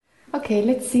Okay,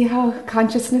 let's see how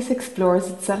consciousness explores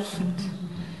itself and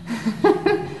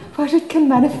what it can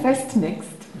manifest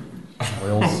next.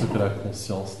 Voyons ce que la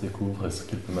conscience découvre et ce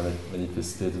qu'elle peut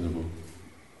manifester de nouveau.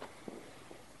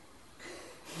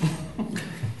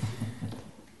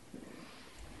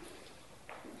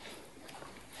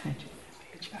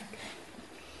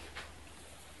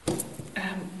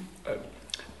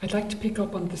 I'd like to pick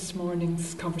up on this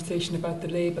morning's conversation about the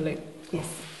labelling. Yes.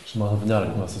 J'aimerais revenir à la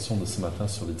conversation de ce matin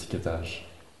sur l'étiquetage.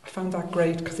 I found that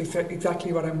great because it's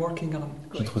exactly what I'm working on.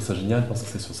 J'ai trouvé ça génial parce que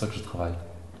c'est sur ça que je travaille.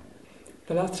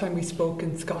 The last time we spoke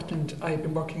in Scotland, I had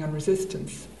been working on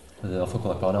resistance. La dernière fois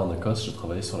qu'on a parlé en Écosse, je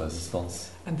travaillais sur la résistance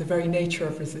And the very nature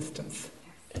of resistance.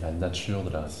 et la nature de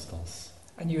la résistance.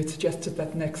 And you had suggested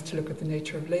that next to look at the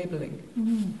nature of labelling.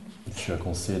 Et tu as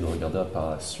conseillé de regarder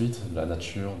par la suite la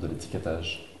nature de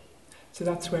l'étiquetage. So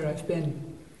that's where I've been.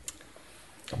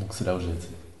 Donc c'est là où j'ai été.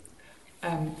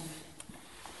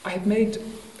 I had made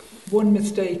one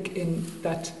mistake in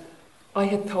that I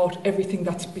had thought everything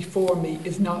that's before me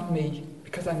is not me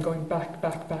because I'm going back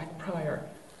prior.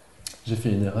 J'ai fait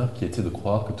une erreur qui était de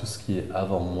croire que tout ce qui est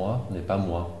avant moi n'est pas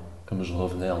moi, comme je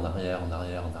revenais en arrière.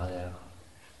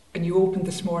 And you opened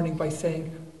this morning by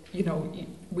saying, you know,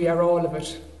 we are all of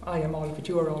it. I am all of it.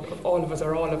 You are all of us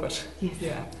are all of it. Yes.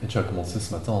 Yeah. Et tu as commencé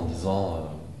ce matin en disant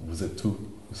vous êtes tout,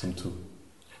 nous sommes tout.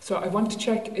 So I want to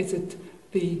check,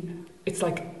 it's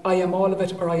like I am all of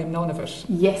it or I am none of it.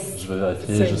 Yes. Je vais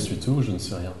vérifier, Same. je suis tout ou je ne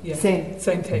suis rien. Yeah.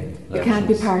 Same thing. You La can't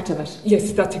be chose. part of it.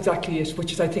 Yes, that's exactly it,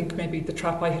 which is I think maybe the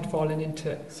trap I had fallen into.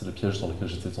 C'est le piège dans lequel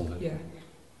j'étais tombé. Yeah.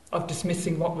 Of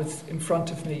dismissing what was in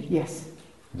front of me Yes.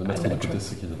 De mettre de côté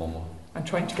ce qui est devant moi. and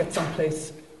trying to get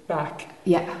someplace back.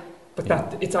 Yeah. But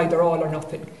that it's either all or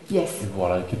nothing. Yes. Et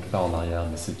voilà, quelque part en arrière,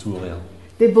 mais c'est tout ou rien.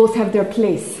 They both have their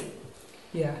place.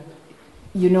 Yeah.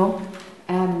 You know.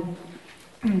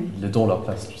 Les deux ont leur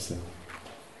place, tu sais.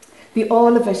 The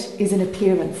all of it is an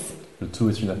appearance. Le tout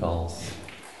est une apparence.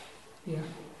 Yeah.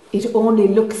 It only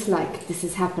looks like this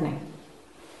is happening.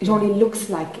 It only looks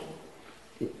like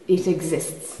it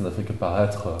exists. Ça n'a fait que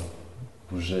paraître,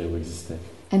 bouger ou exister.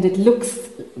 And it looks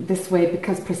this way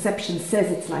because perception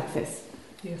says it's like this.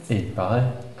 Yes. Et il paraît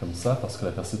comme ça parce que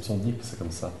la perception dit que c'est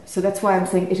comme ça. So that's why I'm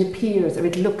saying it appears or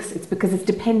it looks. It's because it's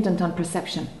dependent on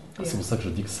perception. Yeah. C'est pour ça que je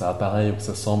dis que ça apparaît ou que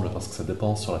ça semble parce que ça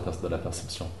dépend sur de la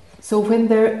perception. So when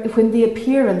the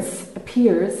appearance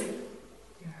appears,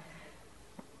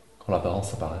 Quand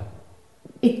l'apparence apparaît,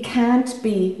 it can't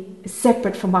be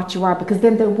separate from what you are because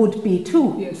then there would be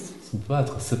two. Yes. ça ne peut pas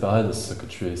être séparé de ce que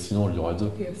tu es, sinon il y aurait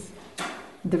deux. Yes.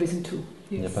 There isn't two.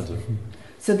 Il n'y a Yes. pas deux.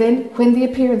 So then when the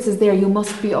appearance is there, you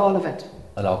must be all of it.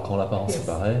 Alors quand l'apparence Yes.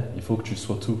 apparaît, il faut que tu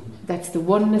sois tout. That's the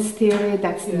oneness theory,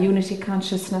 that's the Yeah. unity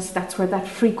consciousness, that's where that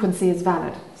frequency is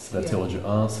valid. C'est la Yeah. théorie du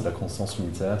 1, c'est la conscience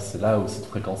unitaire, c'est là où cette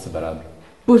fréquence est valable.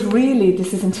 But really,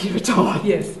 this isn't here at all.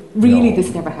 Yes. Really, No.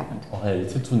 this never happened. En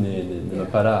réalité, tout n'est Yeah.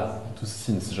 pas là. Tout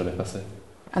ceci ne s'est jamais passé.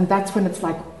 And that's when it's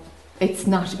like, it's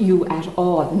not you at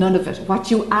all, none of it. What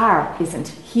you are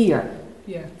isn't here.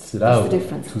 Yeah. C'est là That's où the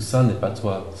difference. tout ça n'est pas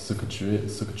toi. Ce que tu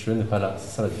es n'est pas là.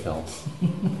 C'est ça la différence.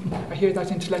 I hear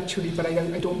that intellectually, but I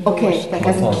don't know Okay, it. that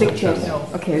hasn't Comprends, clicked yet. No.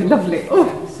 Okay, lovely. Oh,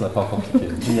 Ça n'a pas encore cliqué.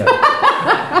 Génial.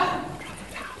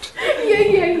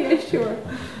 yeah, sure.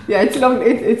 Yeah, it's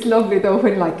lovely. It's lovely though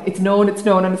when like it's known,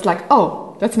 and it's like,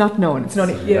 oh, that's not known. It's not.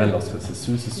 C'est Yeah. génial lorsque c'est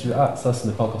su. Ah, ça, ce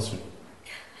n'est pas encore su.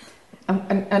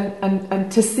 And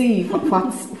to see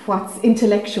what's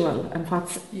intellectual and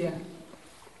what's Yeah.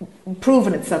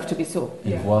 proven itself to be so. Et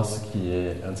Yeah. voir ce qui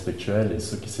est intellectuel et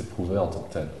ce qui s'est prouvé en tant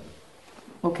que tel.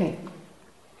 Okay.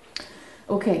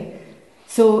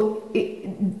 So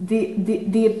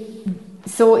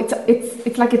so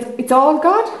it's like it's all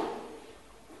God,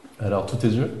 Alors, tout est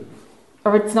Dieu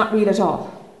or it's not real at all.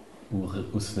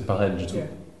 ou ce n'est pas réel du tout. Yeah.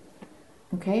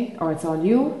 Okay, or it's all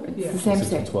you. It's Yeah. the same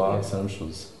C'est thing. tout toi, Yeah. c'est la même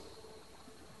chose.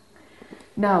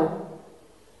 Now,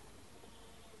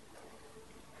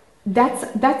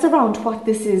 that's around what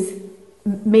this is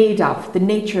made of, the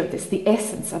nature of this, the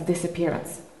essence of this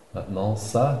appearance. Maintenant,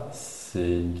 ça,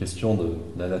 c'est une question de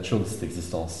la nature de cette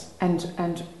existence. And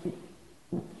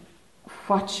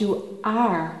what you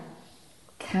are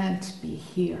can't be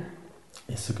here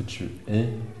Et ce que tu es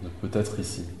ne peut être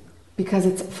ici. because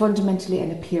it's fundamentally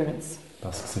an appearance.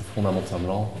 Parce que c'est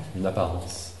fondamentalement une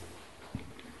apparence.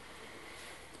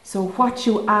 So what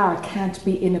you are can't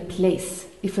be in a place.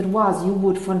 If it was, you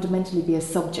would fundamentally be a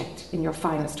subject in your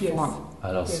finest Yes. form.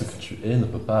 Alors ce Yes. que tu es ne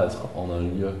peut pas être en un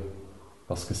lieu.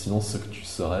 Parce que sinon ce que tu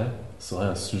serais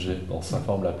un sujet dans sa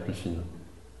forme la plus fine.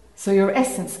 So your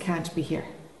essence can't be here.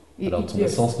 Alors ton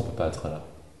Yes. essence ne peut pas être là.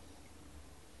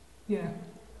 Yeah.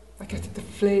 I get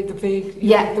the vague,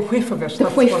 Yeah. the whiff of it. The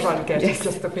That's whiff, what I'll get. yes. It's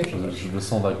just the whiff of it. Je le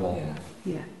sens vaguement.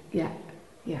 Yeah.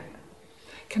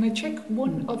 Can I check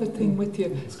one other thing with you?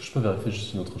 Est-ce que je peux vérifier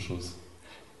juste une autre chose?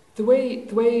 The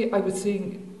way I was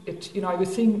seeing it, I was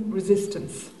seeing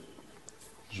resistance,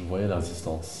 Je voyais la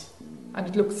résistance. and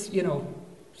it looks,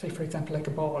 say for example like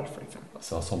a ball, for example,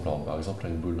 C'est ressemblant, par exemple, à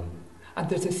une boule. and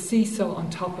there's a seesaw on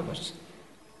top of it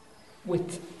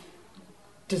with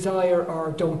desire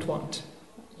or don't want,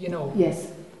 Yes.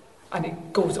 and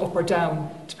it goes up or down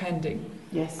depending,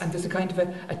 Yes. and there's a kind of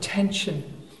a tension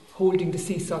holding the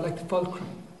seesaw like the fulcrum,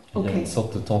 Il y a Okay. une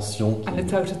sorte de tension and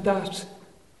it's out of that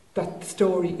the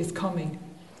story is coming.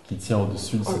 qui tient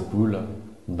au-dessus de Oh. cette boule,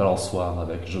 une balançoire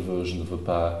avec je veux, je ne veux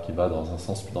pas, qui va dans un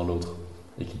sens puis dans l'autre,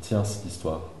 et qui tient cette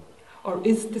histoire. Or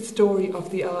is the story of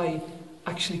the I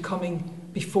actually coming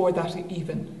before that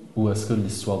even, Ou est-ce que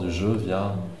l'histoire du jeu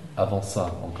vient avant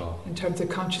ça encore, in terms of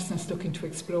consciousness looking to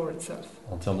explore itself?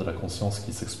 en termes de la conscience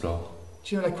qui s'explore?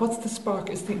 Do you know, like, what's the spark?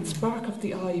 Is the spark of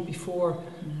the I before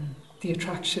the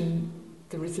attraction,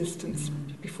 the resistance,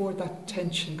 before that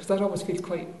tension? Because that always feels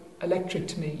quite electric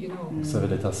to me, Vous savez,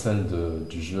 l'étincelle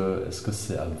du jeu, est-ce que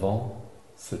c'est avant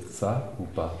c'est ça ou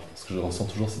pas? Parce que je ressens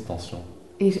toujours cette tension.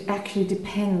 It actually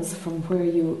depends from where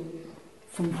you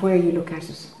look at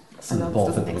it. Ça I know dépend en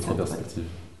this fait doesn't de make votre sense, perspective.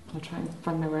 I'll try and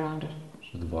find my way around it.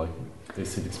 Je vais devoir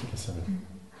essayer d'expliquer ça.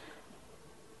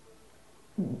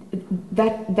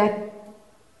 That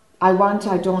I want,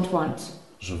 I don't want,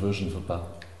 Je veux, je ne veux pas.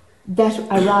 that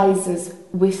arises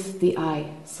with the I.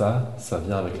 Ça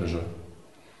vient avec le jeu.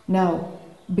 Now,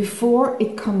 before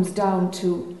it comes down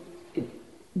to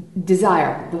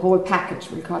desire, the whole package,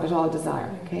 we'll call it all desire,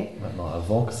 okay? Maintenant,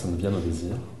 avant que ça ne vienne au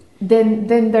désir, Then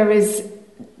there is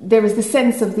the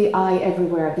sense of the I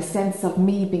everywhere, the sense of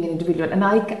me being an individual, and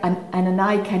an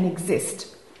I can exist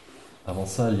avant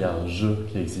ça, il y a un jeu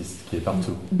qui existe, qui est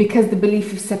partout. because the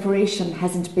belief of separation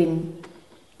hasn't been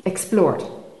explored.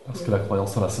 Parce que la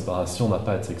croyance en la séparation n'a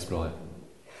pas été explorée.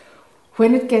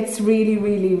 When it gets really,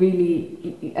 really,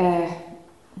 really,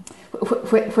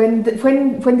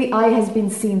 when the I has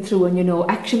been seen through, and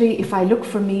actually, if I look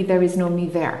for me, there is no me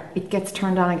there. It gets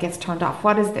turned on and gets turned off.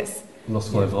 What is this?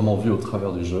 Lorsqu'on est vraiment vu au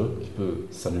travers du jeu, qui peut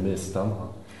s'allumer et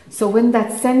s'éteindre, So when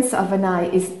that sense of an I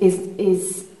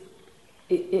is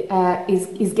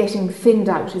getting thinned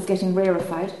out, is getting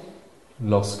rarefied,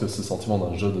 lorsque ce sentiment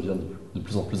d'un jeu devient de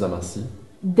plus en plus aminci,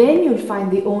 then you'll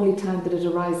find the only time that it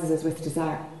arises is with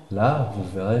desire. là, vous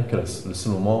verrez que le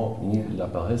seul moment où il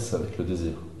apparaît, c'est avec le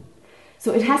désir.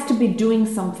 So it has to be doing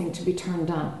something to be turned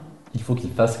on. Il faut qu'il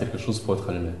fasse quelque chose pour être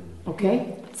allumé. Okay?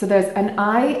 So there's an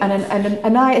I and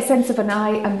an I, a sense of an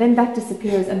I, and then that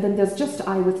disappears, and then there's just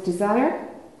I with desire.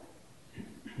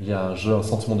 Il y a un jeu, un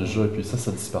sentiment du jeu, et puis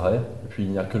ça disparaît, et puis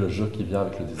il n'y a que le jeu qui vient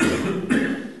avec le désir.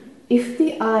 If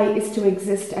the I is to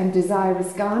exist and desire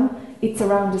is gone, it's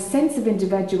around a sense of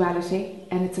individuality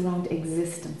and it's around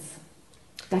existence.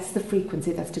 That's the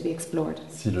frequency that's to be explored.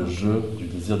 Si le jeu du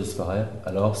désir disparaît,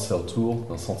 alors c'est autour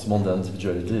d'un sentiment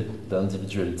d'individualité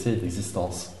et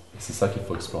d'existence. Et c'est ça qu'il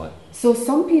faut explorer. So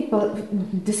some people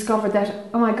discover that,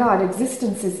 oh my God,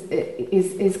 existence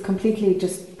is completely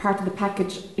just part of the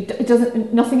package. It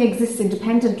doesn't. Nothing exists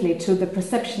independently to the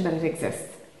perception that it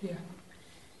exists. Yeah.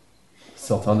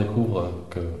 Certains découvrent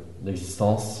que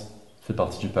l'existence fait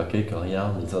partie du paquet, que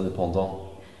rien n'est indépendant.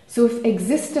 So if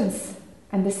existence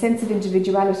and the sense of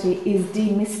individuality is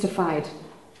demystified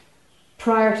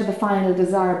prior to the final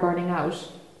desire burning out,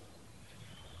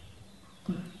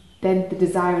 then the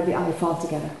desire and the I fall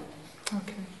together.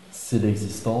 Okay. Si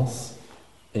l'existence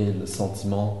et le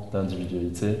sentiment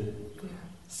d'individualité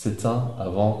s'éteint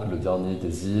avant que le dernier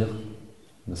désir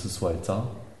ne se soit éteint,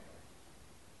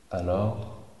 alors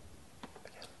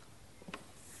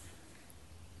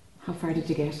How far did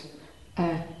you get?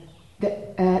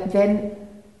 Then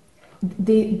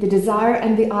the desire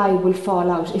and the I will fall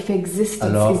out if existence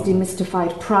Alors, is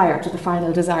demystified prior to the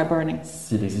final desire burning.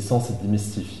 si l'existence est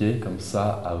démystifiée comme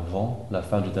ça avant la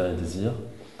fin du dernier désir,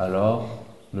 alors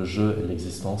le jeu et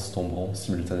l'existence tomberont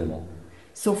simultanément.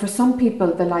 So for some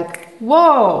people, they're like,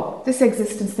 whoa, this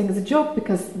existence thing is a joke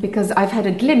because I've had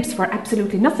a glimpse where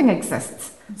absolutely nothing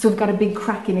exists. So we've got a big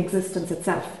crack in existence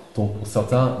itself. Donc pour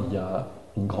certains, il y a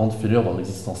une grande fêlure dans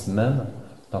l'existence même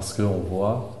parce qu'on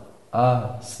voit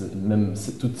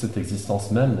toute cette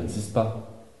existence même n'existe pas.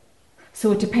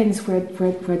 So it depends where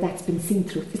that's been seen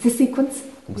through. It's the sequence.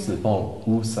 Donc ça dépend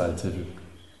où ça a été vu.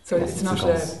 So Dans it's cette not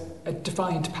séquence. a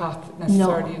defined path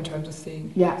necessarily in terms of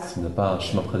seeing. Yeah. Ce n'est pas un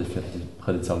chemin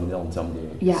prédéterminé en termes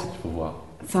de Yeah. ce qu'il faut voir.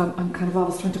 So I'm kind of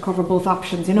always trying to cover both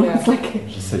options, you know. Yeah. It's like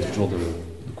J'essaie toujours de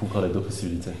couvrir les deux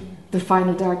possibilités. the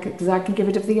final desire can get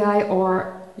rid of the I,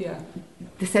 or Yeah.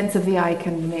 the sense of the I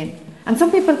can remain. And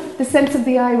some people, the sense of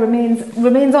the I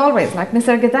remains always. Like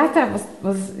Nisargadatta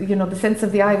was, you know, the sense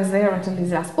of the I was there until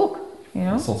his last book. You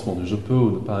know? Le sentiment du jeu peut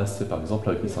ou ne pas rester. Par exemple,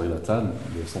 avec Nisargadatta,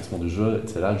 le sentiment du jeu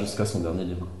était là jusqu'à son dernier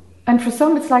livre. And for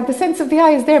some, it's like the sense of the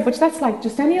I is there, but that's like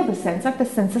just any other sense, like the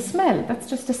sense of smell. That's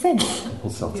just a sense.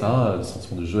 Pour certains, le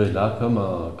sentiment du jeu est là comme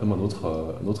un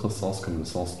autre sens, comme le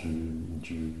sens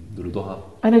de l'odorat.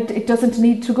 And it doesn't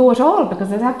need to go at all, because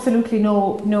there's absolutely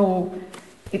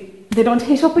they don't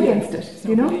hit up against it, There's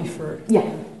you no know? relief for it.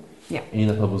 Yeah. Et il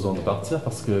n'a pas besoin de partir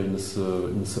parce qu'il ne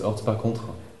se heurte pas contre.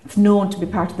 It's known to be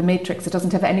part of the matrix. It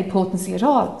doesn't have any potency at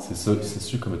all. C'est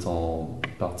su comme étant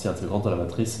partie intégrante de la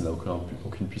matrice, il n'a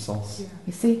aucune puissance. Yeah.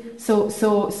 You see?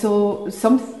 So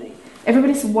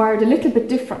everybody's wired a little bit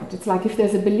different. It's like if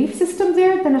there's a belief system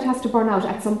there, then it has to burn out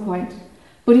at some point.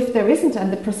 But if there isn't,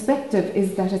 and the perspective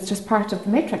is that it's just part of the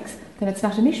matrix, then it's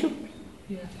not an issue.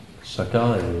 Yeah.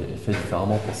 Chacun est fait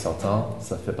différemment. Pour certains,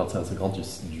 ça fait partie intégrante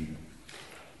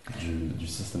du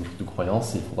système de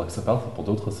croyance et il faudra que ça parte. Pour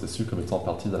d'autres, c'est su comme étant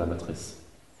partie de la matrice.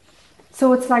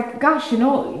 So it's like, gosh, you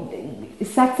know,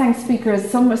 satsang speakers,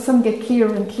 some get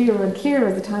clearer and clearer and clearer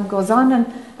as the time goes on,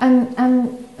 and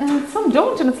some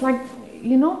don't, and it's like,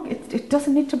 you know, it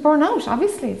doesn't need to burn out.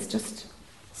 Obviously, it's just.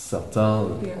 Certains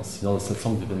Yeah. enseignants de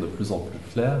satsang deviennent de plus en plus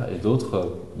clairs et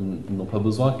d'autres n'ont pas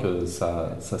besoin que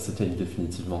ça s'éteigne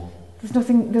définitivement.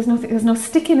 There's no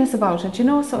stickiness about it, you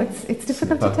know. So it's Ce n'est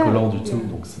difficult pas to tell. collant du tout, Yeah.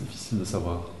 donc c'est difficile de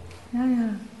savoir. Yeah.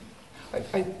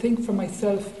 I think for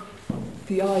myself,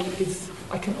 the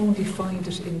I can only find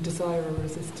it in desire or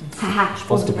resistance. Je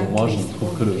pense que pour moi, je ne Fundamentally,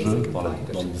 trouve que le it's the jeu only place I dans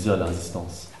can find le it. désir et la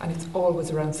résistance. And it's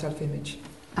always around self-image.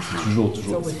 C'est toujours It's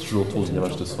always autour d'une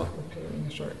image de soi.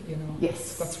 repairing it, or, you know.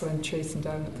 Yes. That's what I'm chasing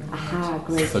down at the moment.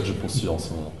 C'est Great. ça que je poursuis en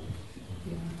ce moment.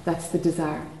 That's the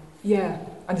desire. Yeah,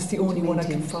 and it's the only one I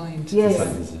can maintain. find. C'est Yes. ça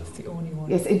le désir. It's the only one.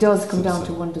 Yes, it does come So- down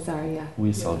so- to one desire. Yeah.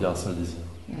 Oui, ça revient à un seul désir.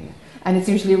 Yeah. And it's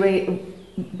usually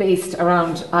based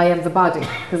around I am the body,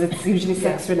 because it's usually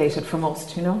Yeah. sex related for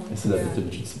most, you know. Et c'est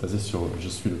d'habitude, c'est basé sur je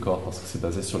suis le corps parce que c'est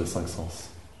basé sur les 5 sens.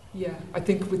 Yeah, I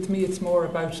think with me it's more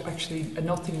about actually a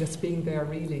nothingness being there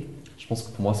really, Je pense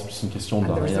que pour moi, c'est plus une question and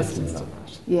d'un the rien qui est resistance là. to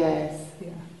that. Yes. Yeah,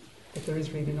 that there is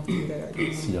really nothing there.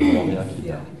 S'il y a vraiment rien qui est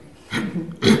Yeah.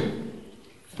 là.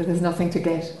 But there's nothing to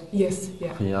get. Yes.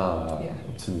 Yeah. Rien à Yeah.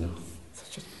 obtenir. So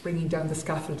it's just bringing down the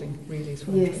scaffolding really is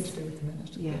what Yes. I'm trying to do at the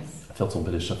minute. Yes. Faire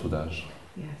tomber l'échafaudage.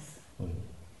 Yes. Oui.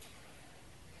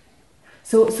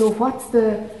 So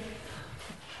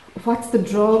what's the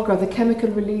drug or the chemical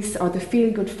release or the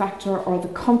feel-good factor or the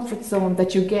comfort zone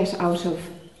that you get out of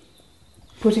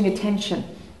putting attention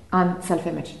on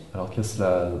self-image? Alors qu'est-ce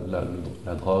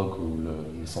la drogue ou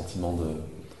le sentiment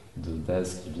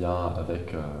d'aise qui vient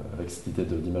avec cette idée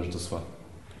de l'image de soi?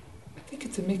 I think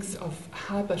it's a mix of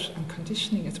habit and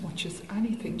conditioning as much as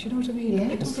anything. Do you know what I mean?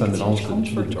 Yeah. I don't C'est un think it's mélange much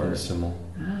d'habitude et comfort de or conditionnement.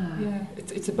 Ah.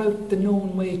 yeah. It's about the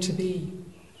known way to be.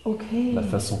 Okay. La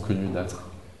façon connue d'être.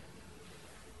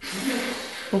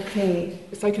 Okay.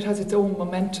 It's like it has its own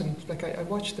momentum. Like I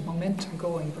watch the momentum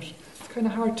going, but it's kind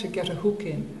of hard to get a hook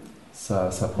in. Sa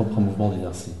propre mouvement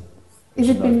d'inertie. Is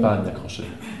Je it, n'arrive pas à m'y accrocher.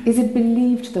 is it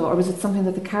believed though, or is it something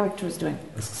that the character is doing?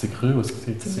 Est-ce que c'est cru ou est-ce que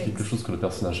C'est c'est quelque mix. chose que le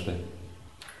personnage fait?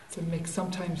 It's a mix.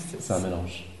 Sometimes C'est un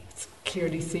mélange. it's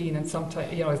clearly seen, and sometimes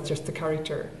it's just the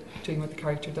character doing what the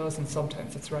character does, and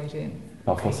sometimes it's right in.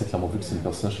 Parfois c'est clairement vu que c'est le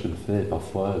personnage qui le fait et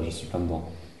parfois je suis plein dedans.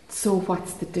 So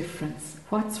what's the difference?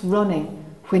 What's running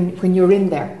when you're in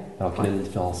there? Alors quelle est la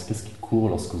différence? Qu'est-ce qui court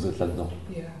lorsque vous êtes là-dedans?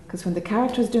 Yeah, Because when the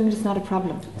character is doing it, it's not a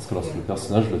problem. Parce que lorsque le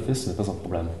personnage le fait, ce n'est pas un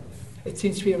problème. it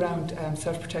seems to be around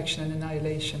self-protection and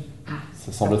annihilation.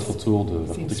 Ça semble être autour de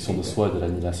la protection de soi et de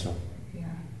l'annihilation. Yeah,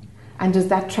 And does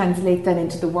that translate then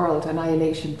into the world,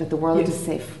 annihilation, that the world Yes. is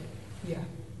safe? yeah,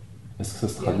 Est-ce que ça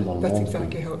se yeah. traduit dans le That's monde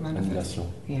exactly how it comme manifests. annihilation?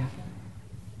 Yeah.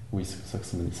 Oui, c'est ça que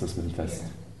ça se manifeste.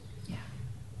 Yeah.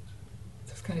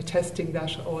 So it's kind of testing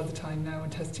that all the time now and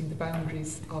testing the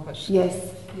boundaries of it. Yes.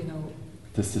 You know,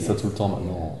 Tester ça tout le temps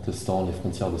maintenant, en testant les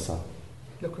frontières de ça.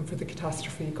 looking for the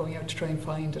catastrophe, going out to try and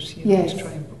find it, you Yes. know, to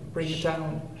try and bring it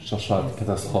down. Cherchant la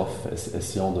catastrophe,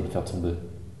 essayant de le faire tomber.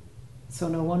 So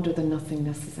no wonder the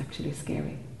nothingness is actually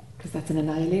scary, because that's an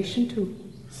annihilation too.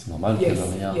 C'est normal que Yes,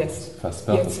 le rien yes. fasse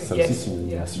peur Yes, parce que ça yes, aussi c'est une yeah.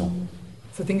 annihilation.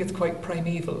 So I think it's quite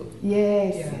primeval.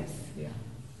 Yes, Yeah. yes. Yeah.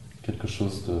 Quelque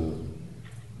chose de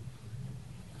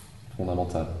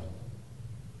fondamental.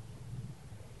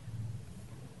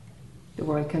 The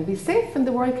world can be safe and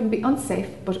the world can be unsafe,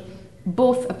 but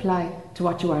both apply to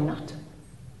what you are not.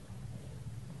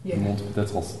 Yeah. Le monde peut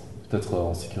être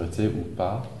en sécurité ou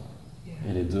pas, Yeah.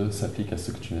 et les deux s'appliquent à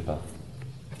ce que tu n'es pas.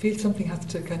 I feel something has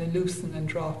to kind of loosen and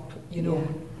drop, you know.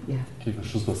 Yeah. Quelque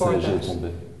chose doit For s'alléger et that.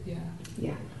 tomber. Yeah.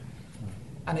 Yeah.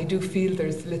 And I do feel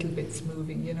there's little bits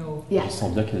moving, you know. Yeah. Je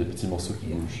sens bien qu'il y a des petits morceaux qui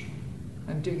Yeah. bougent.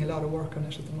 I'm doing a lot of work on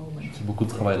it at the moment. J'ai beaucoup de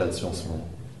travail là-dessus en ce moment.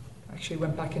 Actually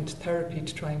went back into therapy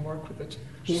to try and work with it.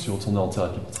 Je suis retourné en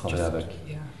thérapie pour travailler avec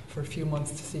Yeah, for a few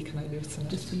months to see can I loosen it.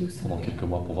 Just to loosen. pendant quelques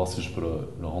mois pour voir si je peux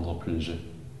le rendre plus léger.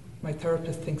 My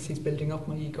therapist thinks he's building up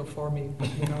my ego for me, but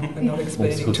you know, I'm not Mon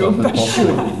explaining to him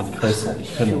psychothérapeute that. pense qu'il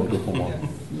crée mon ego pour moi.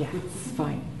 Yeah, it's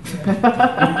fine.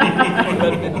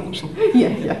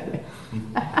 Yeah. Yeah.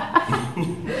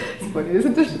 It's funny,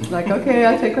 isn't it? It's like, okay,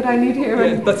 I'll take what I need here.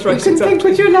 Yeah, And that's right, you can think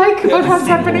what exactly. you like about Yeah. what's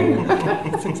happening.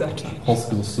 That's exactly. Je prends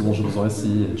ce dont j'ai besoin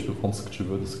ici et tu peux prendre ce que tu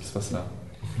veux de ce qui se passe là.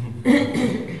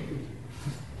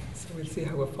 So we'll see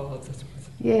how it falls, I suppose.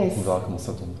 Yes. On verra comment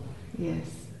ça tombe. Yes.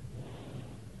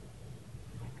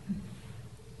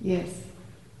 Yes.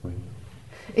 Oui.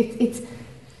 It's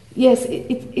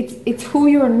who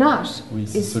you're not Oui,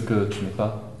 c'est is, ce que tu n'es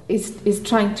pas. is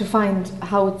trying to find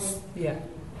how it's Yeah,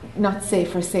 not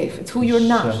safe or safe. It's who you're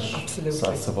not. Cherche absolutely.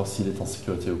 à savoir s'il est en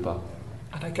sécurité ou pas.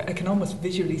 And I can almost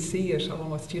visually see it,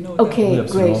 almost, you know. Okay. Oui,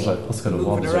 absolument, great. j'arrive presque à le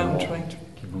voir Moving around, visuellement, trying to,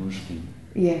 qui bouge, qui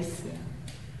Yes. yeah.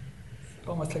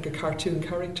 Almost like a cartoon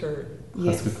character.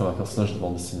 Yes. presque comme un personnage de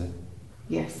bande dessinée.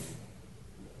 Yes.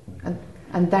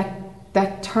 And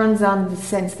that turns on the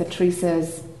sense that Teresa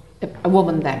is a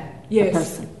woman then, Yes. a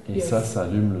person. Et Yes. ça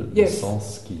allume le Yes.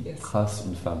 sens qui Yes. trace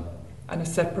une femme. And a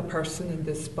separate person in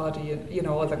this body, and you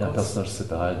know, all that Il y a un goes, personnage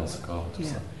séparé dans ce corps, tout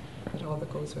Yeah. ça, and all that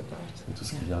goes with that. et tout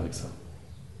ce qui vient avec ça.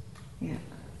 Yeah.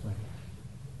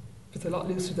 It's a lot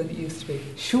looser than it used to be.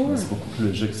 Sure. C'est beaucoup plus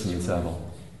léger que ce n'était avant.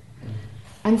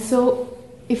 And so,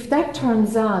 if that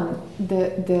turns on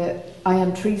the I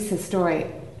am Teresa story,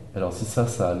 Alors si ça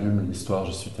allume l'histoire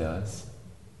Je suis Thérèse,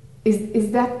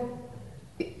 is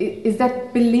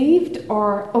that believed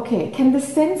or okay? Can the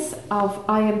sense of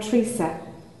I am Teresa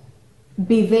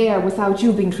be there without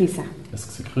you being Teresa? est-ce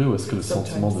que c'est cru ou est-ce que le Sometimes.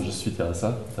 sentiment de Je suis Thérèse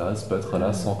peut être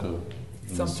là sans que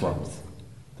je ne sois Sometimes.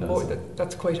 More, Thérèse?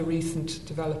 that's quite a recent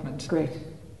development. Great.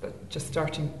 But just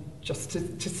starting just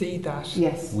to see that.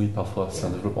 Yes. Oui, parfois, c'est un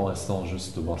développement récent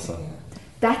juste de voir ça. Yeah.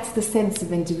 That's the sense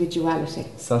of individuality.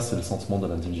 Ça, c'est le sentiment de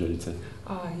l'individualité.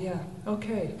 Ah, yeah.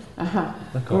 Okay. Uh-huh.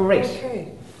 D'accord. Great.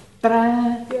 Okay.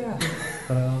 Ta-da! Yeah.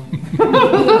 Voilà.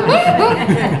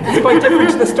 It's quite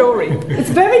different to the story. It's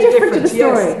very different to the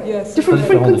story. Yes. Yes. Different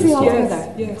Très différent de frequency l'histoire.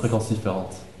 altogether. Yes. Yes. Fréquence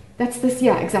différente. That's this,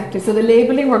 yeah, exactly. So the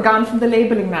labeling, we're gone from the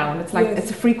labeling now, and it's like, Yes.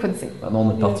 it's a frequency. Maintenant,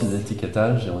 on est parti Yes. de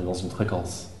l'étiquetage et on est dans une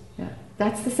fréquence. Yeah.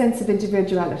 That's the sense of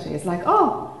individuality. It's like,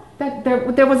 oh, that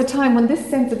there was a time when this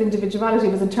sense of individuality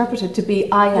was interpreted to be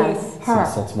I am, Yes. C'est le her.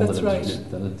 sentiment That's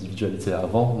de l'individualité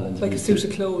avant. Like a suit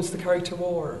of clothes the character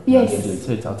wore. Yes.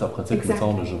 L'individualité a été interprétée comme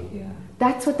étant le jeu. Yeah.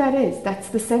 That's what that is. That's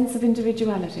the sense of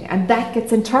individuality. And that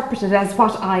gets interpreted as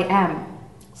what I am.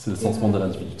 C'est le sentiment de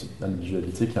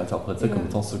l'individualité qui est interprété comme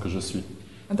étant ce que je suis.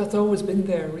 And that's always been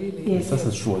there, really. Yes. Ça, c'est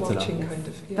toujours été là. Watching kind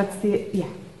of. Yeah. That's the, yeah.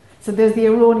 So there's the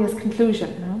erroneous conclusion,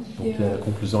 no? Donc la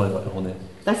conclusion est erronée.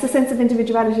 That's the sense of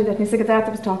individuality that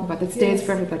Nisargadatta was talking about, that stays Yes.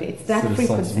 for everybody. It's that C'est le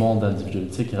frequency. sentiment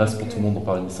d'individualité qui reste pour Ok. tout le monde. On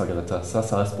parle de Nisargadatta. Ça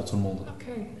reste pour tout le monde.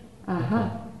 Okay. Uh-huh.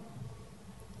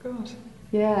 Good.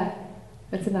 Yeah.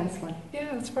 That's a nice one.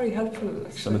 Yeah, it's very helpful,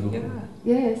 actually. m'aide beaucoup.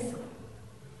 Yeah. Yes.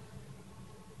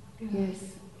 Yeah. Yes.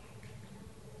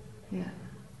 Yeah.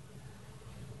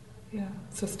 Yeah.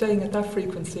 So staying at that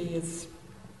frequency is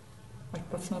like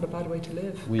that's not a bad way to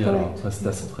live. Oui, Correct. alors rester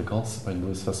à cette fréquence, c'est pas une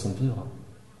mauvaise façon de vivre.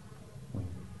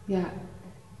 Yeah.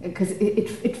 Because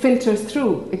it filters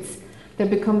through. There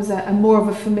becomes a more of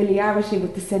a familiarity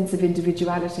with the sense of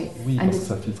individuality. Oui, And parce que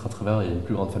ça filtre à travers, il y a une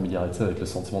plus grande familiarité avec le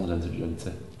sentiment de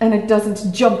l'individualité. And it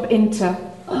doesn't jump into,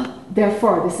 "Oh,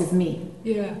 therefore this is me."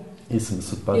 Yeah. Et ça ne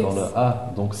saute pas Yes. dans le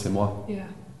ah, donc c'est moi. Yeah.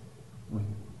 Oui.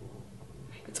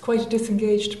 It's quite a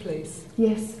disengaged place.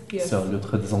 Yes. Yes. C'est un lieu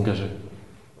très désengagé.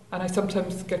 And I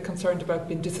sometimes get concerned about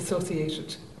being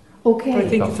disassociated. But I Okay.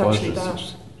 think it's Parfois, actually je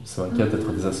that. Ça m'inquiète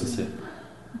d'être désassocié.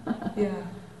 Yeah.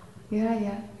 Yeah,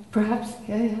 yeah. Perhaps.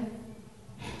 Yeah, yeah.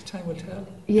 Time will tell.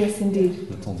 Yes, indeed.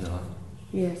 Le temps dira.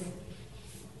 Yes.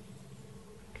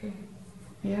 Okay.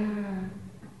 Yeah.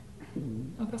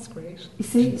 Oh, that's great. You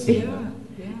see, Yeah.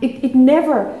 Yeah. it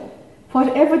never,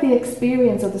 whatever the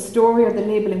experience or the story or the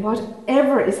labeling,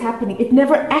 whatever is happening, it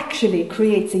never actually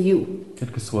creates a you.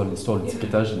 Quelle que soit l'histoire,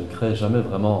 l'étiquetage, il ne crée jamais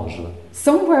vraiment un jeu.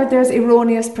 Somewhere there's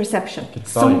erroneous perception. Quelque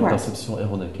part, il y a une Somewhere. perception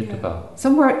erronée. Quelque Yeah. part.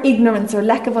 Somewhere ignorance or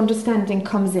lack of understanding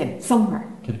comes in. Somewhere.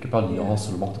 Quelque part, l'ignorance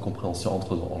ou le manque de compréhension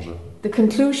entre en jeu. The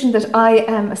conclusion that I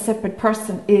am a separate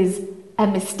person is a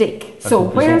mistake. La So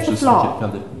conclusion where's que the je suis flaw?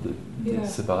 quelqu'un Yeah.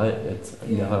 séparer est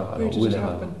une Yeah. erreur. Where Alors, did où est it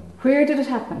l'erreur? happen? Where did it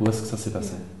happen? Où est-ce que ça s'est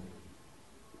passé?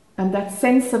 Yeah. And that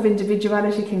sense of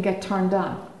individuality can get turned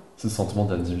on. Ce sentiment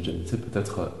d'individualité peut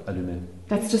être allumé.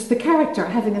 That's just the character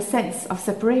having a sense of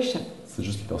separation. C'est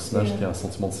juste le personnage Yeah. qui a un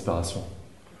sentiment de séparation.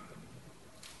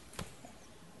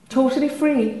 Totally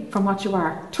free from what you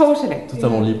are. Totally.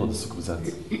 Totalement Yeah. libre de ce que vous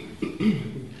êtes.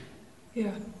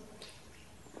 Yeah.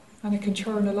 And it can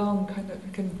churn along, kind of,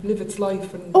 it can live its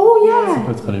life. And Oh Ça yeah.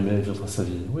 peut être allumé et vivre sa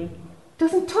vie. Oui.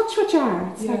 Doesn't touch what you are.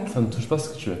 It's Yeah. like Ça ne touche pas ce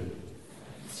que tu es.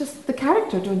 it's just the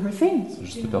character doing her thing. C'est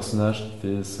juste Yeah. le personnage qui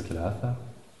fait ce qu'il a à faire.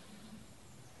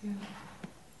 Yeah.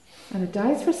 And it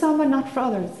dies for some and not for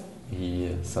others. Et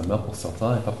ça meurt pour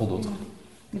certains et pas pour d'autres.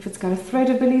 If it's got a thread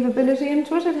of believability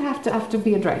into it, it have to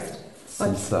be addressed. Si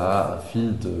ça a un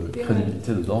fil de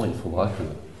crédibilité dedans, il faudra que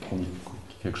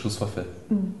quelque chose soit fait.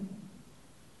 Mm.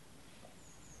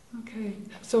 Okay.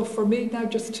 So for me now,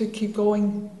 just to keep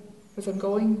going as I'm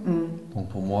going. Mm. Donc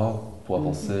pour moi, pour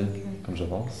avancer Okay. comme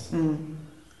j'avance, Mm.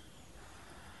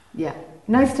 Yeah.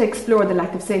 Nice to explore the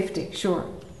lack of safety, sure.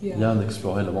 Yeah. bien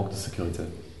d'explorer le manque de sécurité.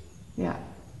 Yeah.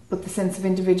 But the sense of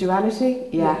individuality,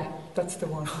 yeah. That's the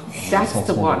one. That's Le the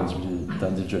sentiment one.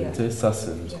 d'individualité, ça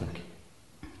c'est le Yeah. truc.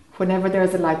 Whenever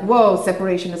there's a like, whoa,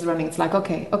 separation is running, it's like,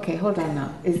 okay, hold on now.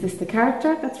 Is this the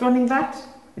character that's running that?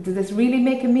 Does this really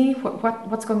make a me?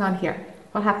 What's going on here?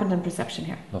 What happened in perception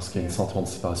here? Lorsqu'il y a un sentiment de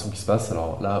séparation qui se passe,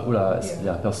 alors là, oula, il y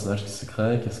a un personnage qui se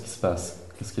crée, qu'est-ce qui se passe?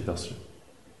 Qu'est-ce qui est perçu?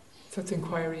 So it's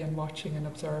inquiry and watching and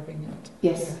observing and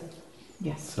Yes.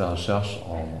 Yes. C'est la recherche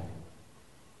en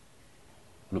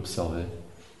l'observer.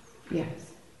 Yes.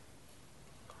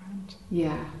 grand.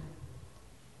 Yeah.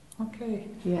 Okay.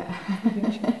 Yeah.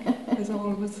 As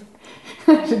always.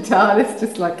 I should tell. It's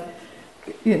just like,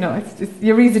 you know, it's just,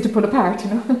 you're easy to pull apart, you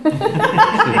know. C'est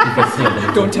plus facile à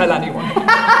donner. Don't tell anyone.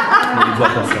 Ne le dis à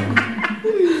personne.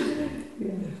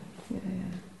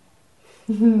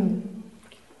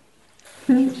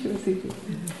 Sure, see.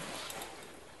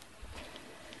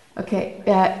 Okay,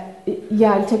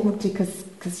 yeah, I'll take Mukti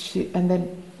because she, and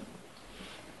then.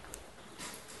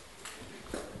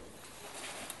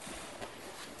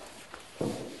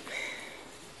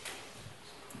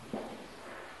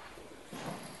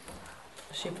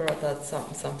 She brought out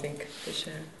something to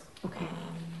share. Okay.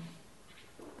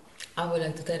 I would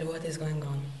like to tell you what is going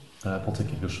on. Elle a apporté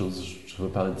quelque chose, je veux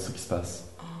parler de ce qui se passe.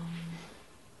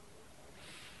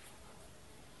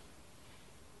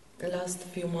 The last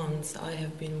few months I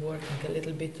have been working a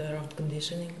little bit around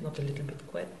conditioning, not a little bit,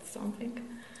 quite something.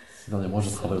 Ces derniers mois, je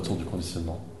travaille autour du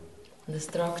conditionnement. The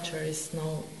structure is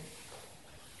now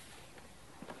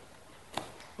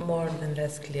more than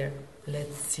less clear.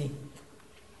 Let's see.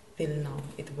 Till now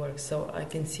it works, so I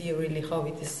can see really how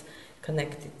it is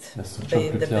connected. La structure est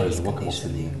plus The claire et base je vois comment c'est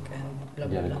lié. conditioning and blah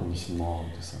Il y a blah le blah. conditionnement,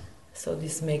 tout ça. So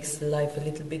this makes life a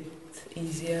little bit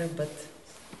easier, but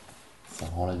Ça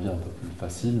rend la vie un peu plus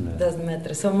facile, mais doesn't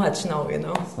matter so much now, you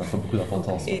know. ça n'a pas beaucoup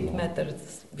d'importance It maintenant. mattered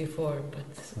before, but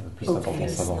Ça a plus Okay.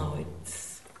 d'importance feels avant. now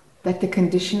it's That the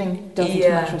conditioning doesn't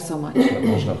Yeah. matter so much.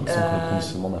 Maintenant, j'ai l'impression que le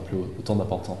conditionnement n'a plus autant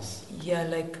d'importance. yeah,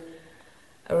 like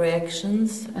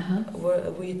reactions Uh-huh.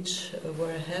 which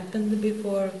were happened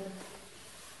before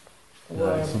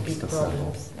were réactions qui big se passaient avant.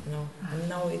 problems, you know. And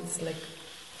now it's like,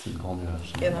 C'est le grand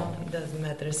nuage. you know, it doesn't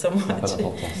matter so Ça n'a pas much.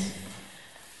 d'importance.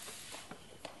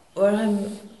 Where I'm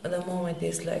at the moment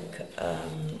is like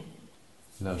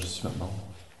Là, je suis maintenant.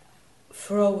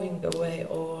 throwing away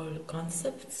all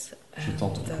concepts Je and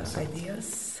tente tout concept.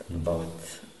 ideas about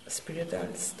spiritual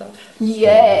stuff.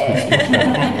 Yeah.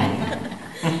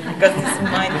 Because this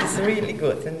mind is really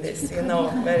good in this, you know,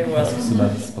 very well.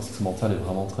 Parce que ce mental est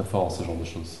vraiment très fort en ce genre de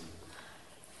choses.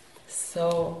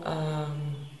 So,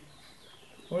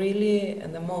 really,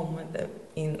 at the moment,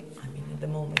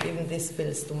 even this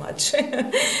feels too much.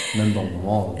 Même dans le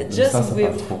moment, même Just ça parle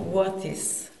with trop. what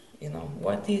is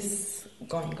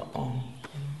going on.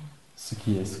 Ce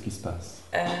qui se passe.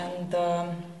 And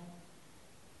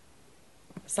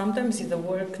sometimes it's the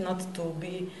work not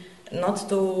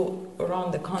to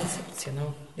run the concepts, you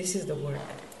know. This is the work.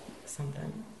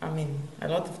 Sometimes, a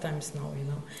lot of times now, you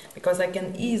know, because I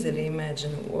can easily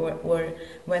imagine where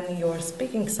when you're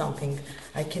speaking something,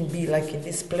 I can be like in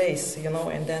this place, you know,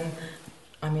 and then,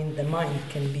 the mind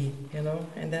can be, you know,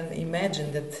 and then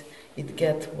imagine that it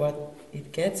gets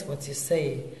what you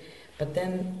say, but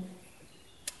then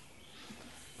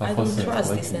I Parfois, don't c'est trust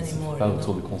vrai this que c'est anymore. pas you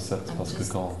autour know. du concept, I'm parce que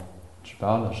just- quand tu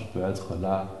parles, je peux être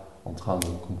là en train de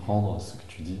comprendre ce que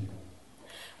tu dis.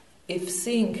 If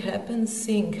seeing happens.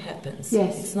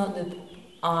 Yes. It's not that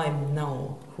I'm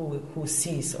now who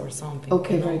sees or something.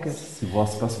 Okay, you know. very good. Si voir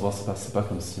se passe, c'est pas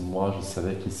comme si moi je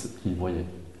savais qui voyait.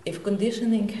 if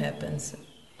conditioning happens,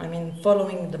 I mean,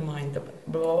 following the mind,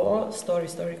 blah, story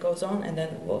goes on, and then,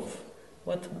 woof,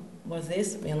 what was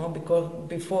this? You know, because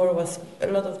before was a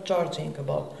lot of charging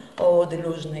about, oh,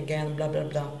 delusion again, blah, blah,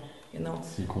 blah, you know.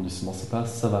 Si le conditionnement se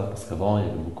passe, ça va, parce qu'avant, il y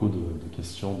avait beaucoup de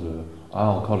questions de « Ah,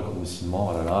 encore le conditionnement,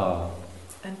 oh là là !»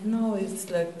 And now it's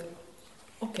like,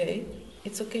 okay,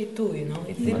 it's okay too, you know,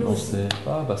 it's Maintenant, delusion. c'est «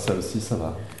 Ah, bah ça aussi, ça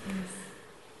va. »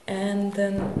 And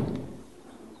then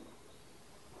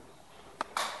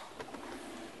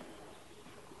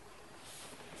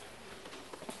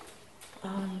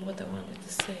what I wanted to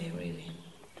say, really.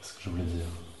 Qu'est-ce que je voulais dire?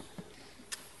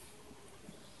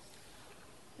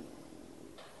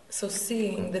 So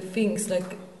seeing the things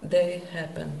like they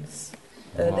happens,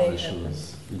 Voir they les happen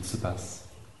choses, il se passe.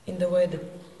 in the way that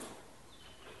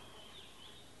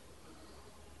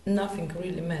nothing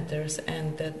really matters,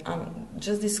 and that I'm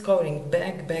just discovering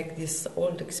back these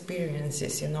old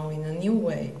experiences, you know, in a new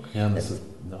way. Rien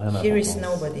n'a Here is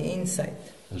d'importance. nobody inside.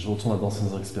 Je retourne à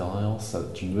d'anciennes expériences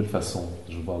d'une nouvelle façon.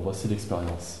 Je vois, voici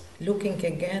l'expérience. Looking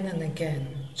again and again,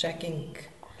 checking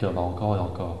Regardant encore et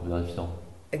encore, vérifiant.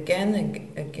 again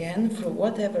and again through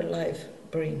whatever life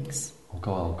brings.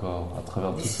 Encore et encore, à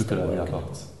travers tout This ce is que the la vie work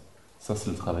apporte. Ça,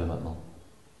 c'est le travail maintenant.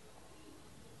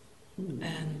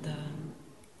 And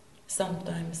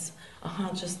sometimes,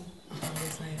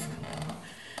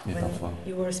 Mais when parfois,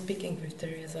 you were speaking with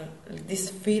Teresa, this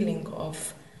feeling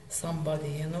of somebody,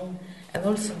 you know, and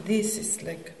also this is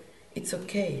like, it's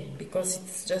okay, because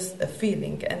it's just a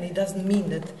feeling, and it doesn't mean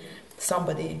that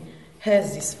somebody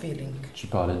has this feeling. tu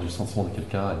parlais du sentiment de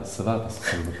quelqu'un et ça va parce que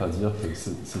ça ne veut pas dire que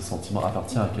ce sentiment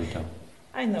appartient à quelqu'un.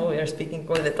 I know we are speaking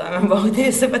all the time about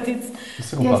this, but it's Je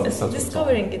sais qu'on parle de ça tout le temps.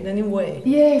 discovering it in a new way.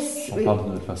 Yes. On parle d'une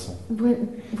nouvelle façon.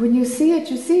 When you see it,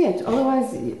 you see it.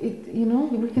 Otherwise, you know,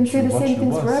 we can Tu say the vois, same tu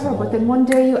things vois, forever, sinon- but then one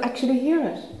day you actually hear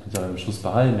it. On peut dire la même chose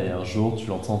pareil, mais un jour, tu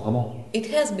l'entends vraiment.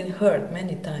 It has been heard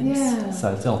many times, Yeah. Ça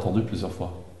a été entendu plusieurs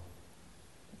fois.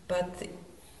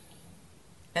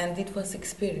 and it was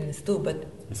experienced too, but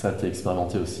Et ça a été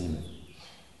expérimenté aussi.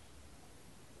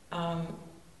 Mais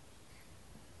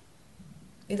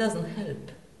it doesn't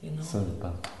help, you know, ça n'aide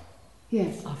pas.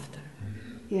 Yes, after.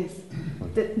 yes.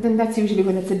 Then that's usually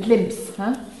when it's a glimpse,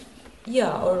 huh?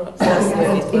 Yeah, or So last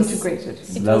year it's it was integrated.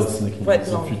 it Là was aussi, une quite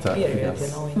vision long plus tard, period, plus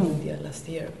you know, in Hmm. India last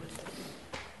year.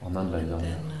 En Inde l'année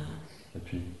dernière. Then Et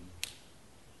puis,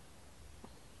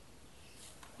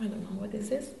 I don't know what is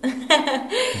this. je ne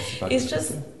sais pas. It's qu'est-ce que just-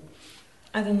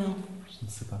 c'est. I don't know. Je ne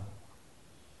sais pas.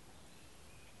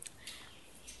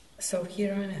 So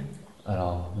here I am.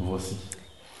 Alors, nous voici.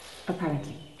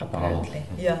 Apparently. Apparemment.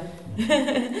 Apparently, yeah,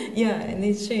 yeah, and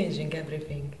it's changing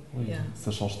everything. Oui, Yeah.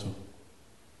 ça change tout.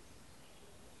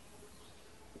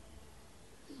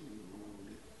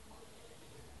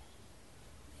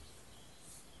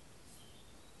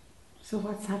 So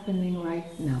what's happening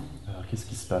right now? Alors, qu'est-ce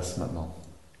qui se passe maintenant?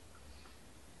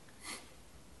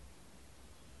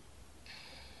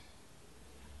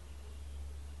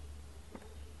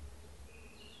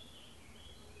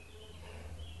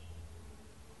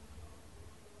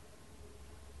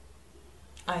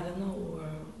 I don't know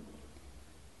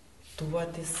to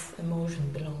what this emotion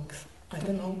belongs. I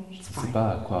don't know. Je ne sais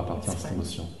pas à quoi appartient It's cette fine.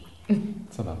 émotion.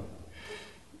 Ça va.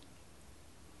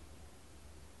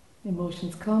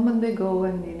 Emotions come and they go,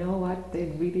 and you know what?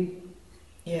 They really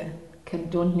Yeah,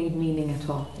 don't need meaning at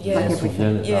all. Yeah. Like Les émotions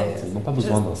viennent everything. et Yeah. partent. Ils n'ont pas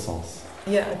besoin d'un sens.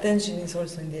 yeah. Attention is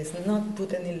also in this. Not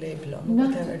put any label on Not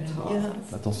whatever. at all. Yeah.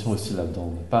 L'attention aussi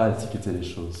là-dedans, ne pas étiqueter les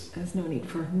choses. There's no need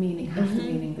for meaning, half the Mhm.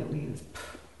 meaning that we use.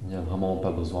 Il n'y a vraiment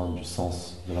pas besoin du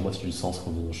sens, de la moitié du sens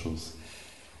qu'on donne aux choses.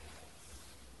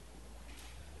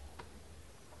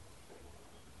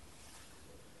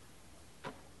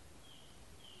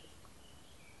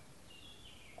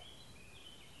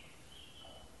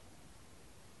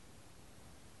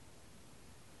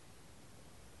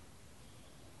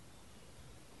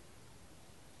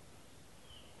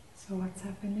 So what's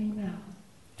happening now?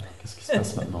 Alors, qu'est-ce qui se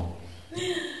passe maintenant?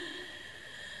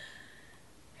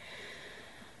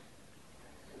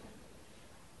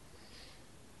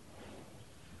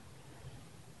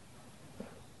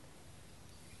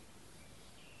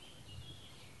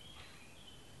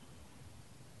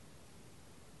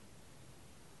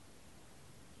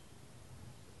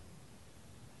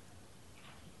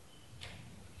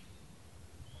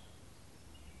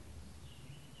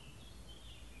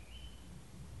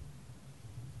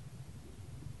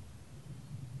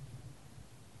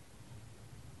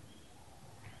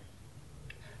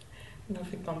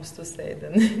 Nothing comes to say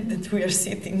then that we are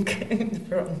sitting in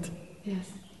front. Yes.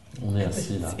 On est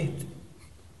assis là. That's it.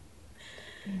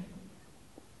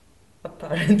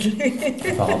 Apparently.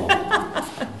 apparemment.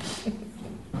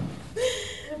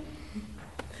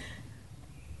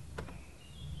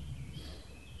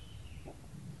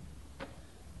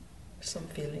 Some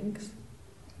feelings,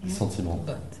 Des sentiments.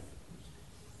 but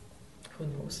who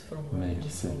knows from where Mais and qui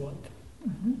for sait what.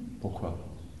 pourquoi?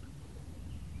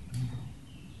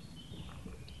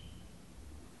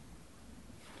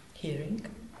 Hearing,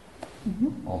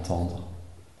 Entendre.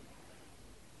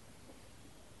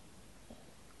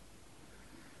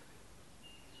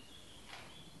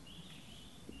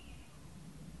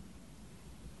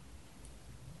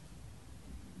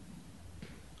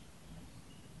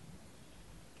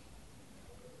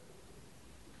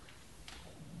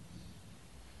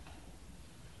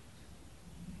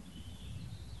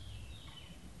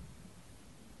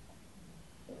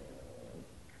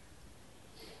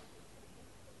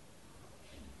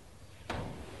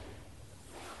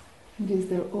 It is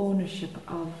their ownership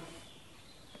of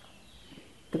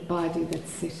the body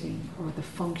that's sitting or the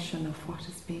function of what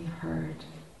is being heard.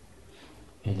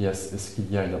 Est-ce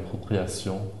qu'il y a une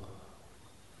appropriation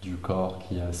du corps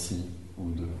qui est assis ou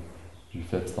du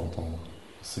fait d'entendre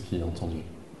ce qui est entendu?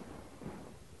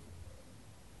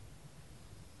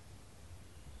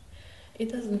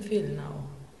 it doesn't feel now.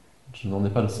 Je n'en ai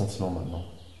pas le sentiment maintenant.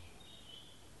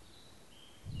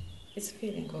 It's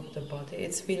feeling of the body.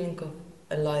 It's feeling of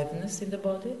aliveness in the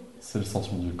body. C'est le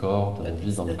sentiment du corps, de la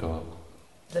vie dans le corps.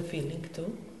 The feeling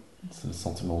too. C'est le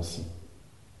sentiment aussi.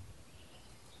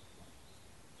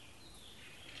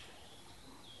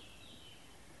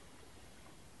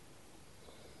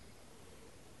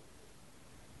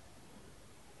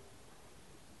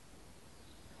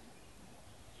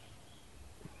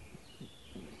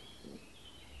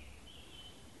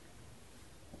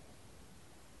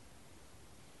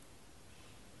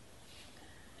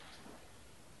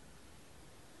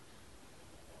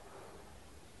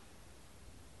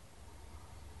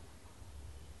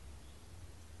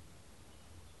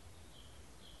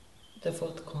 The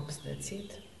thought comes, that's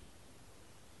it.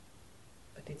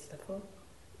 But it's the thought.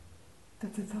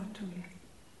 That's a thought too, yeah.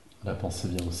 La pensée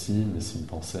vient aussi, mais c'est une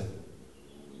pensée.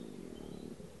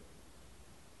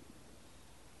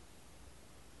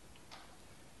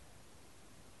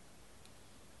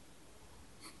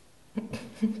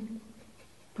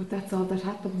 But that's all that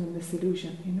happens in this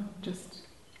illusion, you know, just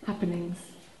happenings.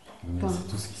 Mais c'est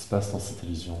tout ce qui se passe dans cette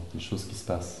illusion, des choses qui se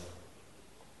passent.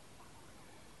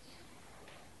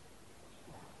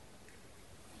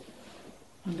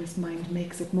 Unless mind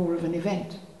makes it more of an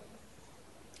event,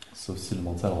 Sauf si le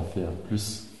mental en fait un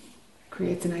plus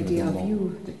creates an idea of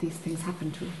you that these things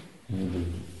happen to.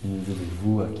 une idée de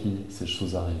vous à qui ces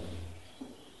choses arrivent.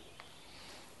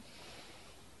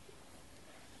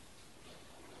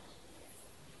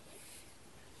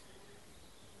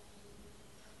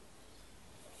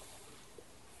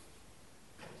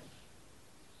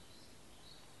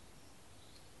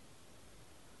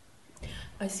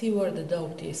 I see where the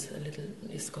doubt is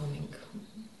coming.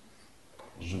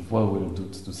 Je vois où est le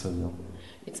doute, d'où ça vient.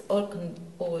 It's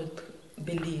old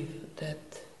belief that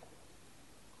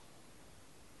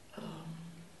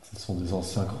Ce sont des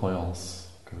anciennes croyances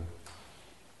que,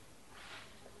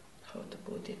 how to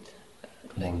put it,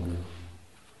 comment le dire,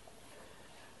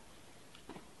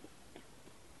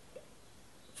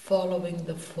 following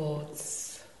the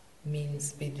thoughts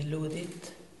means be deluded,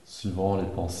 suivre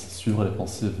les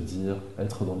pensées veut dire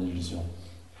être dans l'illusion.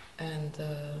 and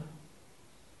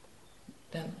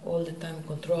then all the time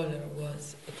controller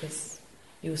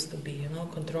used to be,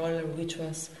 controller which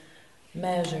was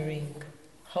measuring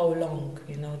how long,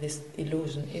 this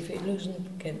illusion. If illusion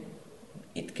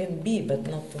it can be, but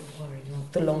not too far,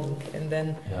 too long, and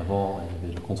then. Et avant, il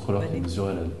y avait le contrôleur qui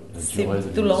mesurait la durée de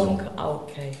Too long, l'illusion.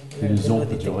 okay. L'illusion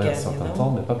peut durer un certain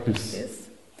temps, mais pas plus. Yes.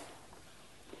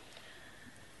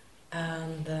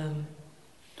 And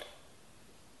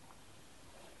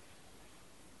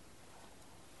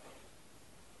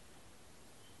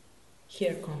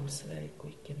here comes very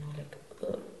quick,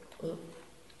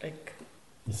 like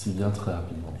Ici vient très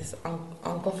rapidement. this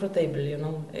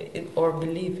uncomfortable, or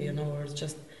belief, or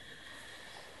just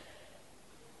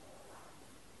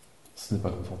Ce n'est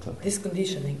pas confortable. this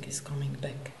conditioning is coming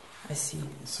back. I see.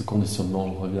 Ce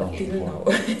conditionnement revient, je Until vois.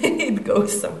 now, it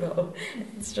goes somehow.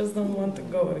 It just don't want to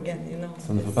go again,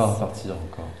 Ça ne veut pas repartir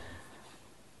encore.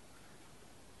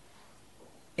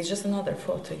 It's just another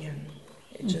thought again.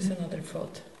 It's just another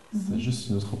thought. C'est juste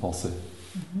une autre pensée.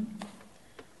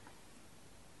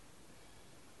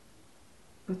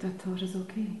 But that thought is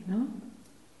okay, no?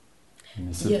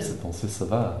 Mais Yeah. cette pensée, ça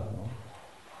va, non?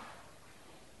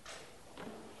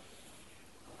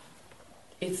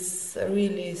 It's it's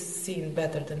really seen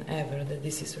better than ever that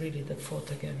this is really the thought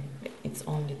again. It's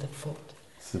only the thought.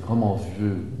 C'est vraiment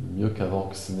vu mieux qu'avant,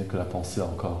 que ce n'est que la pensée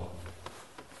encore.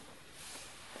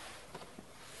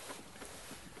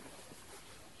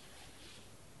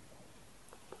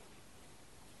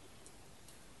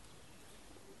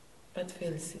 But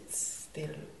feels it's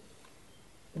still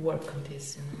work on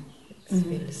this, you know. It Mhm.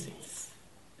 feels it's,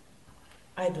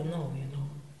 I don't know, you know,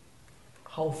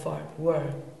 how far,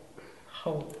 where,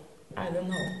 how, I don't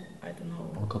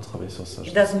know. Encore travailler sur ça. Je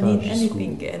It ne sais doesn't pas mean jusqu'où.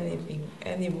 anything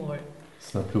anymore.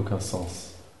 Ça n'a plus aucun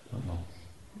sens maintenant.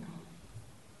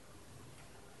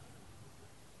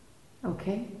 No.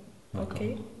 Okay. D'accord.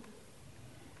 Okay.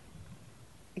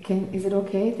 Is it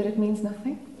okay that it means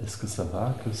nothing? Est-ce que ça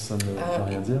va, que ça ne veut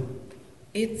rien dire?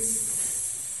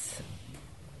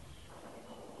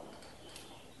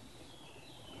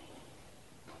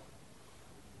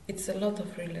 It's a lot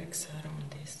of relax around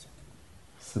this.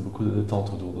 C'est beaucoup de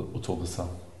détente autour de ça.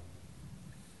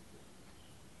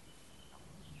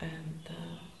 And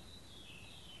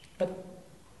but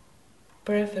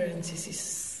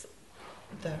preferences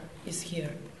is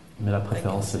here. Mais la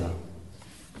préférence est là.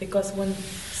 Because when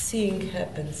seeing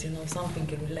happens, you know, something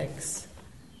relax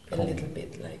a little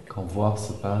bit, like Quand voir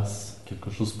se passe, quelque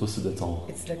chose peut se détendre.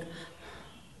 it's like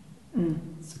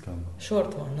C'est comme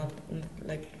short one, not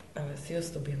like I was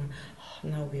used to be.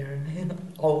 Now we are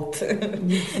out.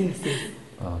 Yes.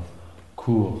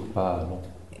 court, pas long.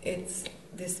 It's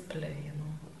display, you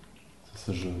know.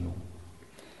 C'est ce jeu, non?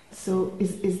 So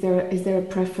is there a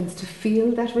preference to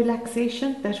feel that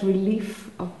relaxation, that relief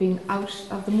of being out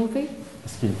of the movie?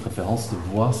 Est-ce qu'il y a une préférence de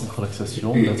voir cette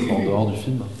relaxation, d'être en dehors du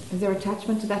film? Is there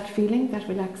attachment to that feeling, that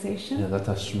Il y a relaxation? un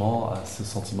attachement à ce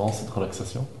sentiment, cette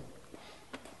relaxation?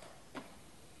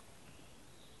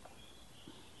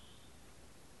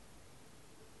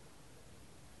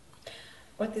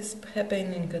 What is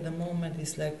happening at the moment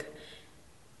is like,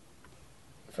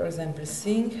 for example,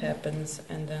 seeing happens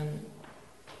and then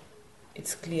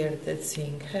it's clear that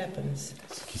seeing happens.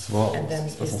 Ce qui se voit, And then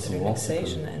ce qui se passe en it's ce moment, c'est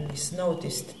relaxation que and it's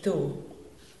noticed too.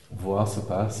 voir se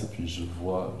passe, et puis je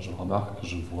remarque que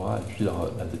je vois, et puis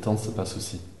la détente se passe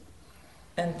aussi.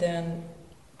 And then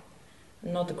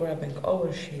not grabbing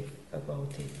ownership about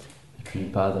it. Et puis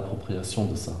pas d'appropriation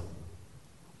de ça.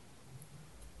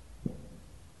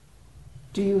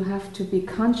 Do you have to be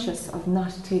conscious of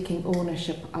not taking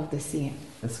ownership of the seeing?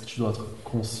 Est-ce que tu dois être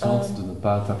consciente de ne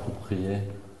pas t'approprier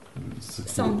ce qui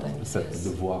est Sometimes, le fait yes. de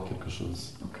voir quelque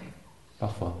chose? Okay.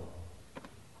 Parfois.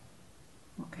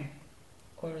 Okay.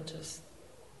 Or just,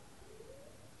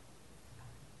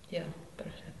 yeah,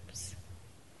 perhaps.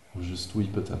 Ou juste oui,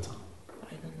 peut-être.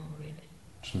 I don't know really.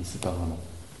 Je ne sais pas vraiment.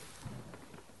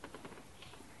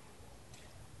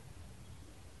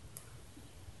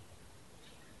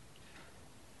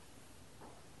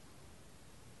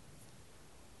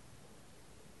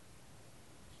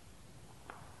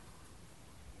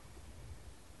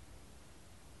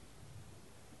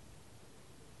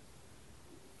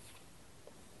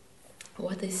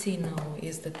 What I see now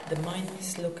is that the mind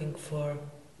is looking for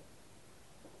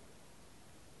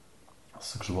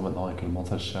Ce que je vois maintenant est que le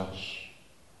mental cherche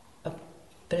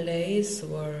place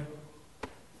where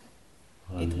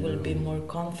un it lieu will be où more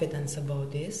confidence about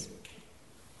this.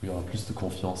 il y aura plus de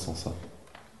confiance en ça.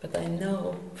 But I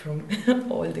know from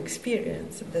old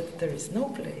experience that there is no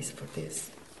place for this.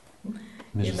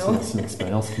 Mais You je know? sais aussi une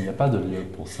expérience qu'il n'y a pas de lieu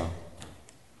pour ça.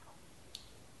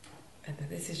 And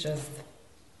this is just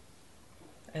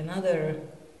another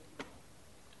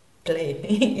play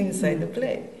inside the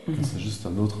play. C'est juste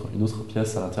une autre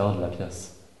pièce à l'intérieur de la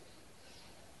pièce.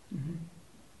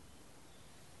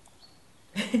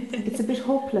 It's a bit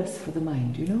hopeless for the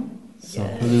mind, you know? C'est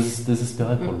un peu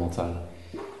désespéré pour le mental.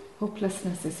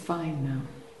 Hopelessness is fine now.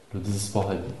 Le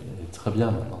désespoir est très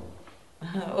bien maintenant.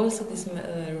 Also, this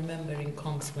remembering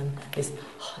comes when this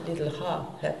little ha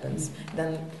happens.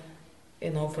 Then, you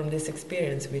know, from this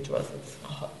experience, which was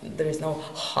there is no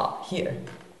ha here.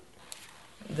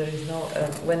 There is no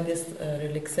when this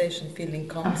relaxation feeling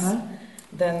comes,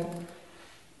 then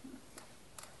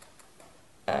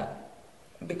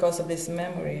because of this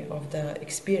memory of the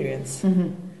experience,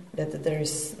 that there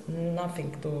is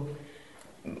nothing to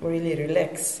really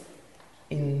relax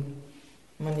in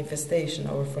manifestation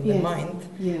or for the mind,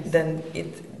 then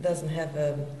it doesn't have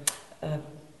a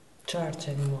charge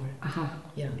anymore.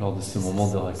 Yeah. Lors de ces moments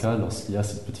d'Eureka, lorsqu'il y a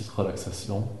cette petite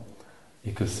relaxation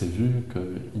et que c'est vu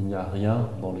qu'il n'y a rien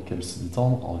dans lequel se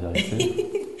détendre en vérité,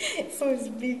 So it's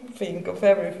a big thing of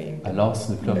everything. alors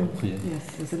ce n'est plus approprié.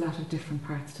 Yes, there's a lot of different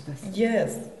parts to this.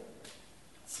 Yes.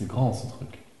 C'est grand ce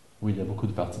truc. Oui, il y a beaucoup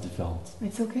de parties différentes.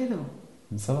 It's okay though.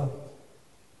 Mais ça va.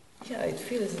 Yeah, it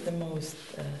feels the most.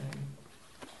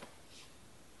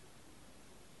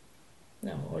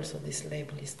 No, also this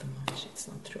label is too much. It's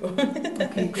not true.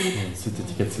 Okay, good. Cette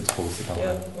étiquette, c'est trop, c'est pas You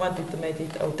vrai. wanted to make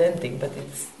it authentic, but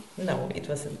it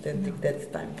was authentic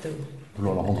that time too.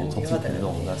 Vouloir le rendre And the authentique, other, mais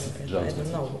non, là, c'est déjà I don't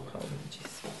authentique. know how much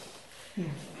is. Yes.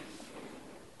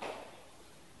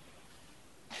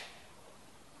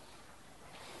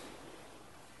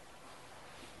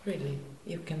 Really,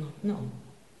 you cannot know.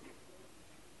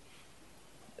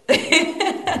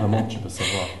 Vraiment, tu peux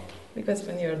savoir. Because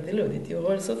when you're deluded, you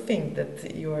also think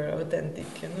that you are authentic,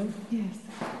 you know? Yes.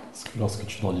 Parce que lorsque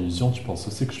tu es dans l'illusion, tu penses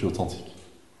aussi que je suis authentique.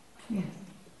 Yes.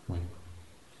 Oui.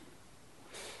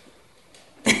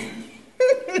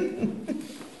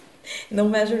 No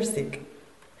measure stick.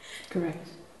 Correct.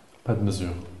 Pas de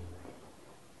mesure.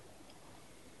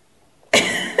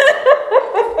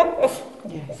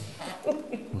 Yes.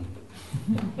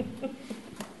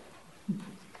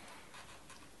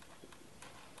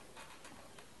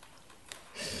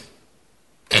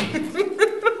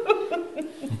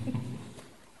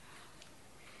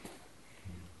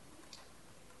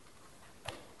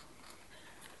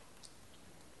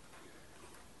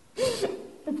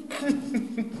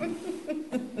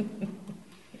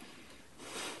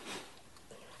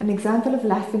 An example of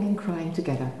laughing and crying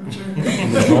together. Un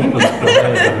exemple de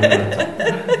pleurer et de rire.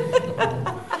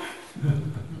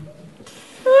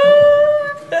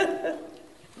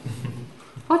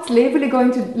 What's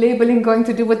labeling going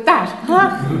to do with that? Huh?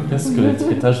 Qu'est-ce que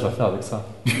l'étiquetage va faire avec ça?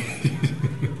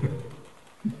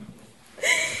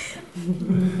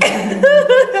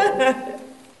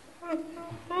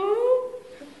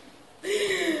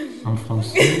 En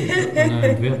français, on a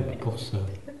un verbe pour ça.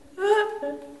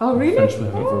 Oh, In really? French, we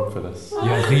have a verb for this. Il y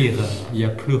a rire, il y a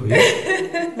pleurer,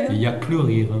 et il y a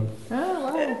pleurir. Oh,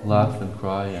 wow. Laugh and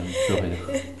cry and pleurer.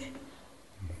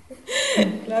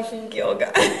 Laughing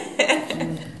yoga.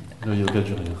 Le yoga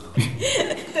du rire.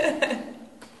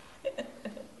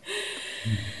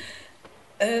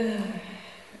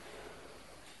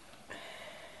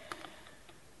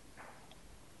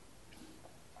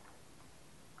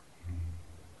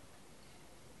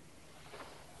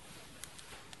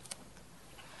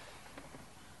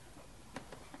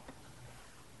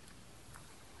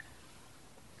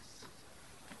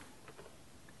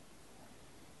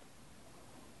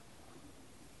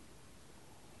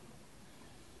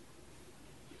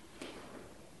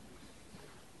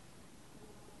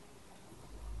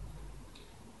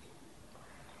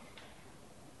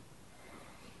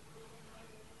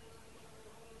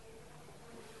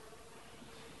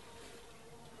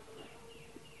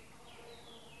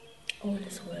 All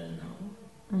is well now.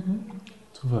 Mm-hmm.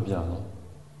 Tout va bien, non?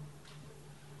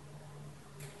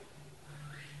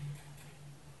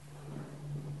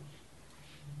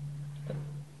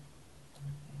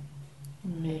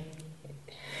 Me.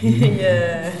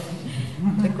 Yeah.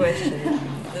 The question,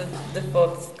 the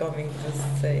thoughts coming to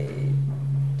say.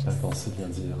 La pensée vient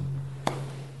dire.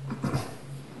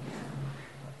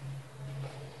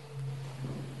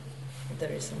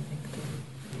 There is something to,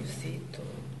 you see, to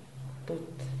put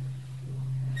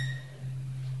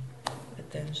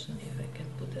attention, if I can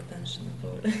put attention at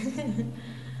all.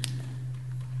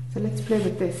 So let's play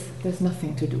with this. There's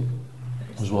nothing to do.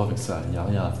 On joue avec ça, il n'y a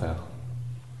rien à faire.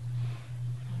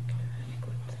 Okay, very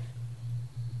good.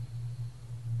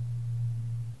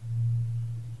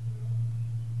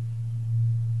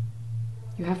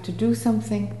 You have to do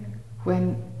something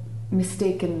when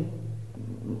mistaken,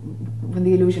 when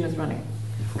the illusion is running.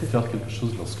 Il faut faire quelque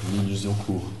chose lorsque l'illusion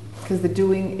court. Because the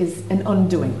doing is an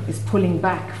undoing, is pulling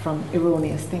back from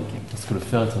erroneous thinking. Parce que le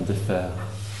faire est un défaire.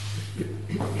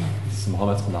 C'est me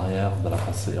remettre en arrière dans la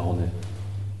pensée erronée.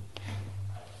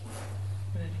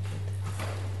 Very good.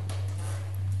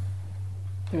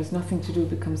 There's nothing to do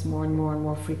becomes more and more and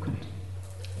more frequent.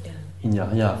 Yeah, Il n'y a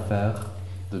rien à faire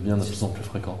devient de plus en plus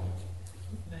fréquent.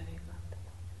 very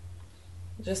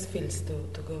good. Just feels to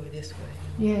go this way.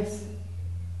 Yes.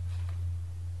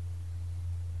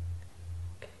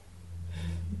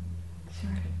 Sure.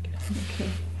 Okay.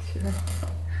 Sure.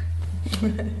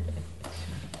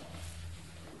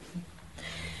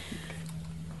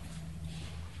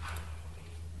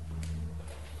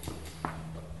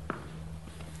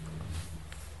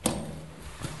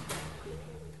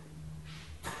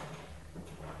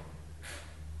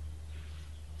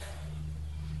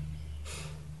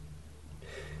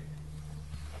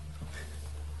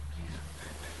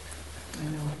 I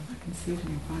know. I can see it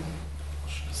in your body.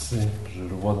 Je le sais, je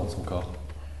le vois dans ton corps.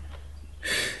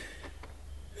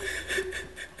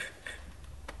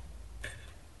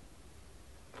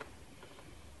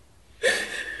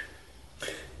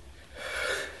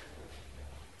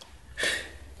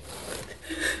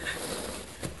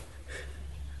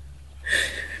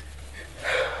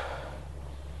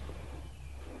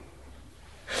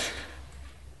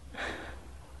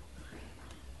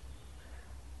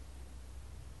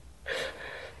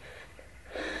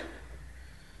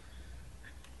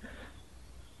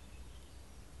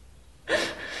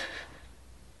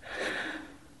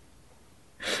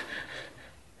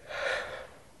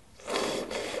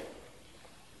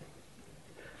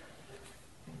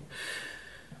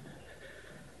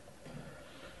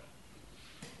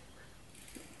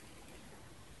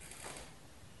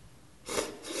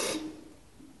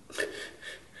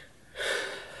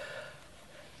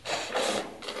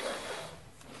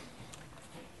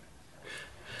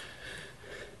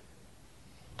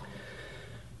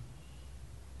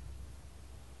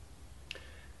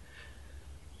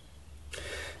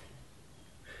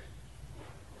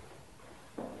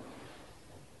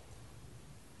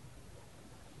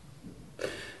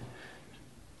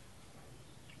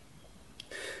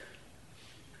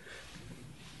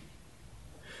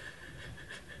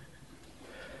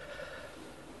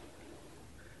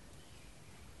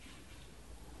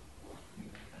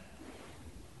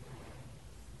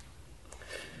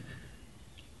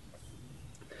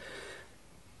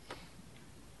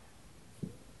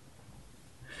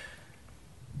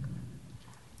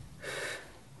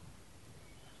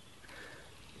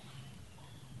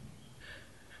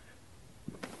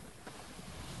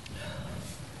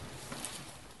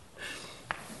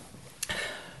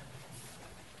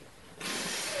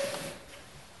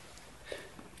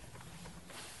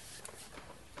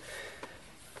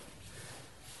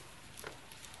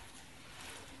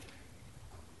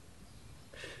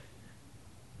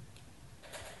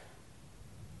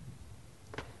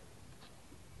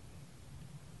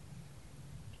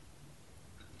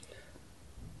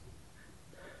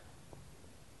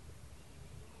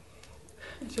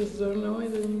 I just don't know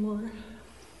it anymore.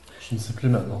 Je ne sais plus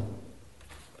maintenant.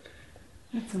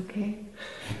 That's okay.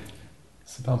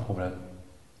 C'est pas un problème.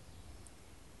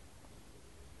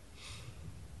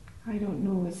 I don't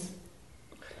know is...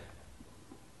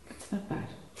 It's not bad.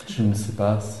 Je ne sais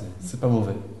pas, c'est pas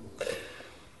mauvais.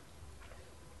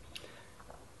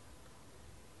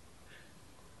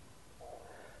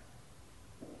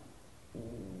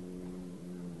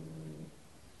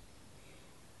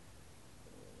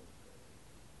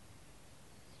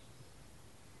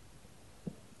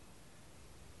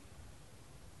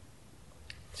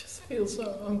 It just feels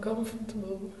so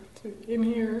uncomfortable to be in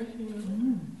here, you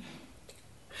know.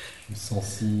 Je me sens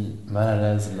si mal à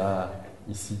l'aise là,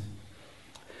 ici.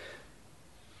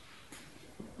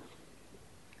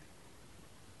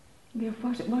 Yeah,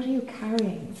 what are you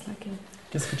carrying? It's like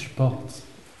Qu'est-ce que tu portes?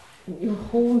 you're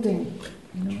holding,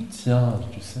 you know. Tu tiens,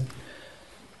 tu sais.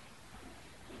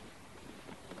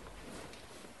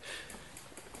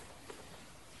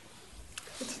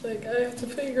 It's like I have to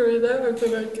figure it out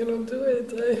and I cannot do it.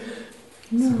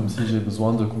 C'est comme si j'ai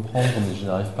besoin de comprendre, mais je n'y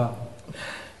arrive pas.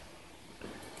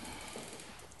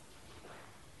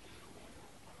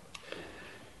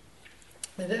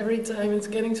 And every time it's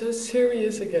getting so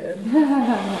serious again.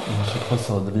 Et à chaque fois,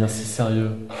 ça devient si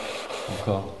sérieux.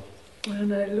 Encore.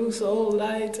 And I lose all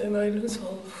light and I lose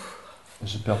all...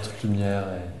 Je perds toute lumière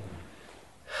et...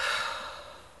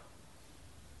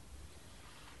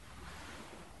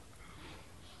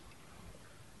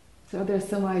 So there's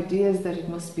some ideas that it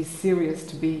must be serious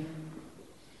to be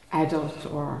adult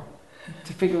or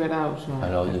to figure it out. Or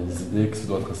Alors il y a des idées que ça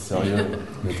doit être sérieux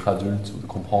d'être adulte ou de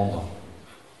comprendre.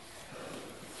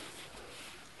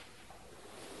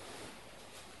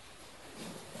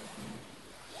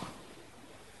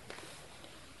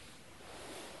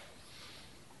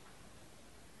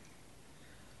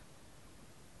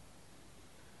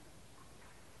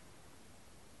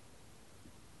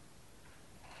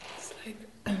 It's like...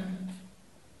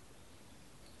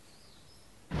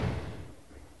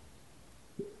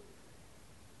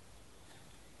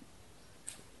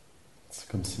 C'est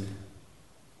comme si...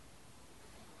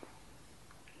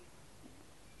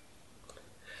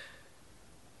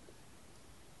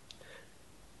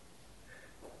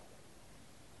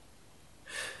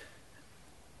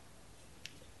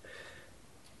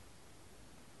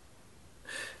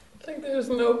 Like there's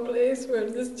no place where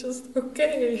it's just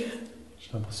okay.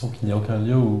 J'ai l'impression qu'il n'y a aucun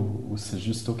lieu où c'est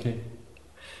juste ok.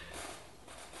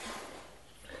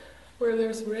 Where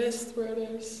there's rest, where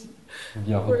Où il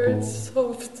y a it's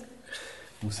repos, soft.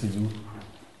 où c'est doux.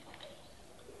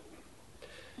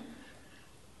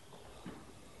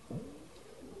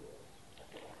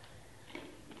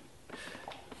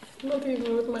 Not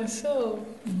even with myself,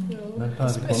 you know, Même pas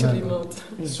avec especially moi-même.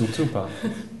 not. Surtout pas.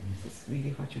 this is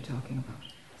really what you're talking about.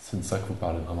 C'est de ça que vous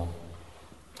parlez vraiment.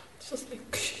 It's just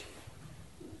like...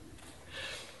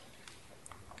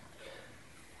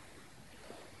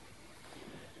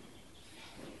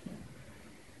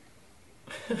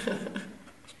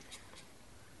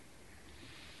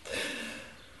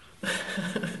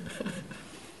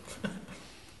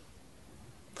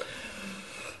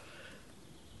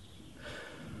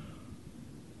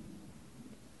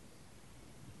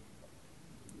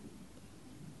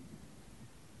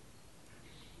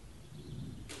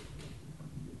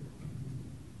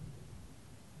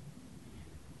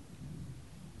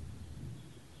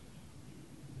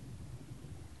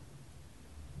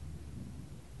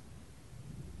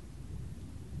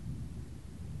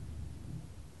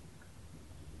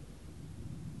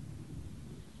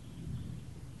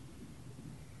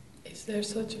 Is there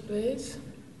such a place?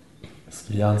 Est-ce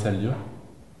qu'il y a un tel lieu?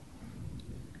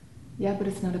 Yeah, but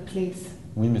it's not a place,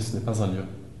 Oui, mais ce n'est pas un lieu.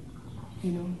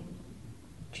 you know.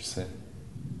 Tu sais.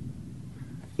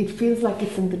 It feels like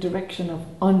it's in the direction of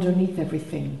underneath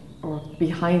everything or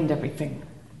behind everything.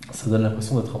 Ça donne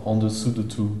l'impression d'être en dessous de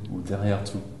tout ou derrière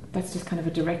tout. That's just kind of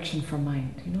a direction for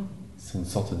mind, you know. C'est une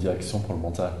sorte de direction pour le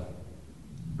mental.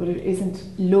 But it isn't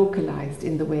localized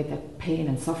in the way that pain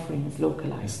and suffering is Et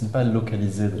localized. ce n'est pas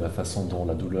localisé de la façon dont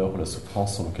la douleur ou la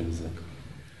souffrance sont localisées.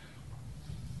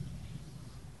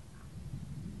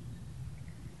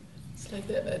 It's like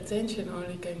the attention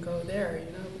only can go there,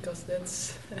 you know, because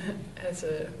that's has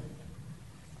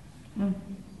Mm.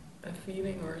 a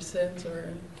feeling or a sense or...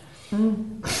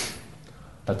 Mm.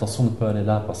 L'attention ne peut aller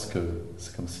là parce que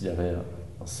c'est comme s'il y avait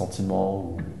un sentiment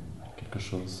ou quelque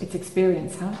chose. It's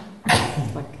experience, huh?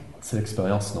 It's like C'est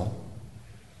l'expérience, non?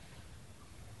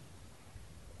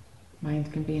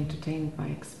 mind can be entertained by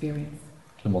experience.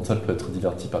 Le mental peut être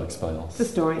diverti par l'expérience. It's a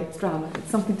story, it's drama, it's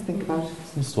something to think about.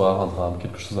 C'est une histoire, un drame,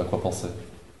 quelque chose à quoi penser.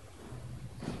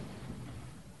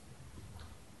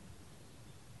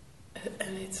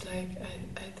 it's like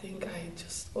I think I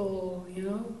just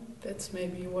that's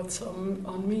maybe what's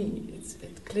on me.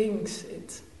 It clings.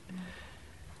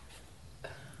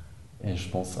 Et je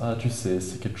pense, ah tu sais,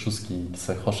 c'est quelque chose qui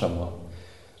s'accroche à moi.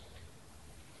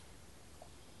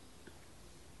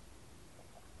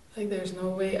 Like there's no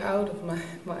way out of my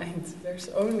mind. There's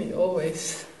only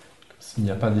always. S'il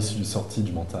n'y a pas d'issue de sortie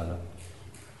du mental.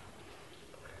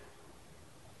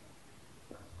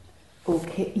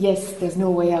 Okay, yes, there's no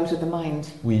way out of the mind.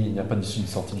 Oui, il n'y a pas d'issue de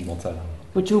sortie du mental.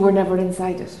 But you were never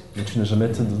inside it. Mais tu n'as jamais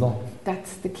été dedans.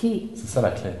 That's the key. C'est ça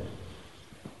la clé.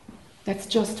 That's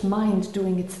just mind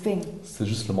doing its thing. C'est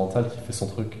juste le mental qui fait son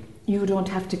truc. You don't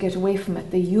have to get away from it.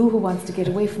 The you who wants to get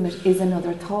away from it is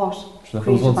another thought Tu n'as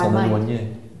pas besoin created de by s'en mind. éloigner.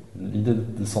 L'idée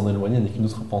de s'en éloigner n'est qu'une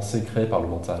autre pensée créée par le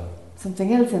mental.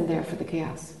 Something else in there for the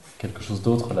chaos. Quelque chose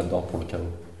d'autre là-dedans pour le chaos.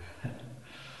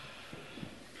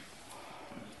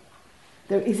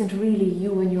 There isn't really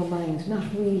you in your mind, not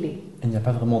really. Il n'y a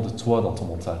pas vraiment de toi dans ton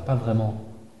mental, pas vraiment.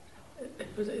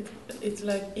 But it's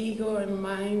like ego and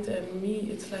mind and me.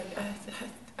 It's like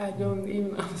I don't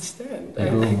even understand.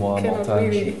 Ego, I moi, cannot mental,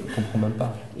 really. je ne comprends même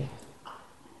pas.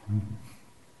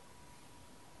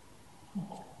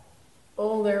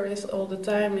 All there is all the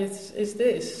time is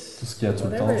this. Tout ce qu'il y a tout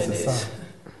le temps, Whatever it c'est ça. is.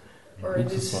 Or Où it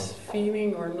que ce is soit.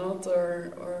 feeling or not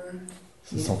or.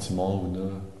 C'est sentiment ou ne.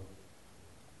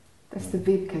 That's the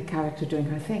Vidka character doing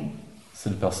her thing. C'est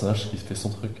le personnage qui fait son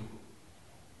truc.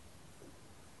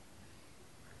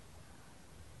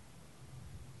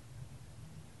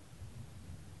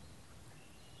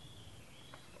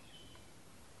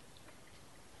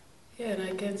 Yeah, and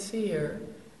I can see her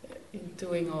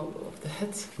doing all of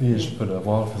that. Oui, je peux la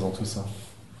voir en faisant tout ça.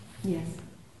 Yes.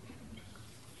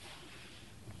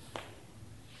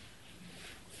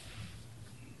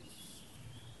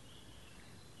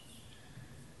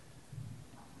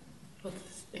 But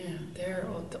yeah, there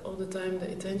all the time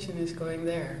the attention is going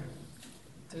there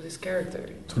to this character.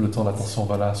 Tout le temps, l'attention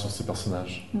va là sur ces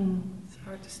personnages. It's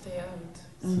hard to stay out.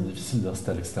 C'est difficile de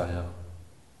rester à l'extérieur.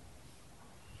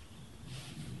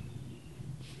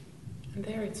 And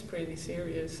there it's pretty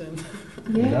serious and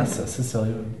Et là, Yeah. c'est assez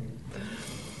sérieux.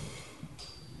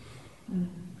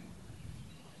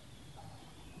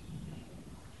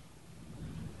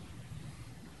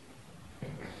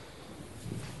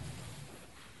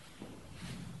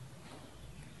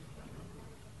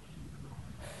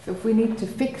 So if we need to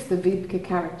fix the Vidka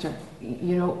character,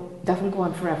 that will go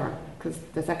on forever, because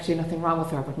there's actually nothing wrong with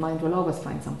her, but mind will always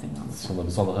find something wrong with Si her. on a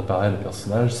besoin de réparer le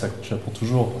personnage, ça continue pour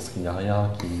toujours, parce qu'il n'y a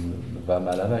rien qui va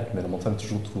mal avec, mais le mental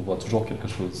trouvera toujours quelque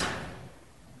chose.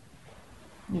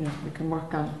 We can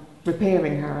work on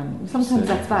repairing her, and sometimes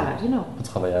that's valid, On peut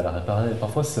travailler à la réparer, et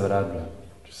parfois c'est valable,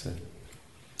 tu sais.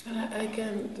 and I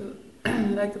can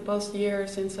do like the past year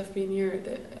since I've been here.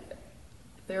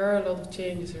 There are a lot of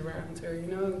changes around her,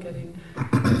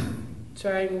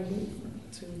 trying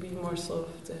to be more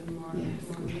soft and more,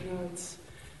 it's.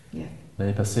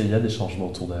 L'année passée, il y a des changements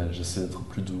autour d'elle, j'essaie d'être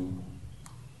plus doux.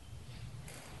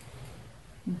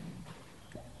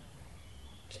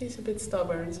 She's a bit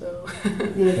stubborn, so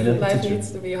Yes. Elle est life têtue.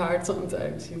 needs to be hard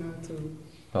sometimes, to.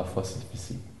 Parfois c'est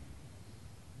difficile.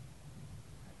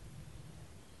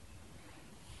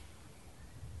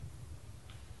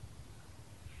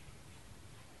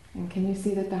 And can you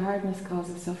see that the hardness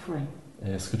causes suffering?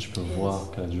 Et est-ce que tu peux Yes.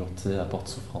 voir que la dureté apporte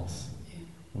souffrance? Yeah.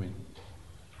 Oui.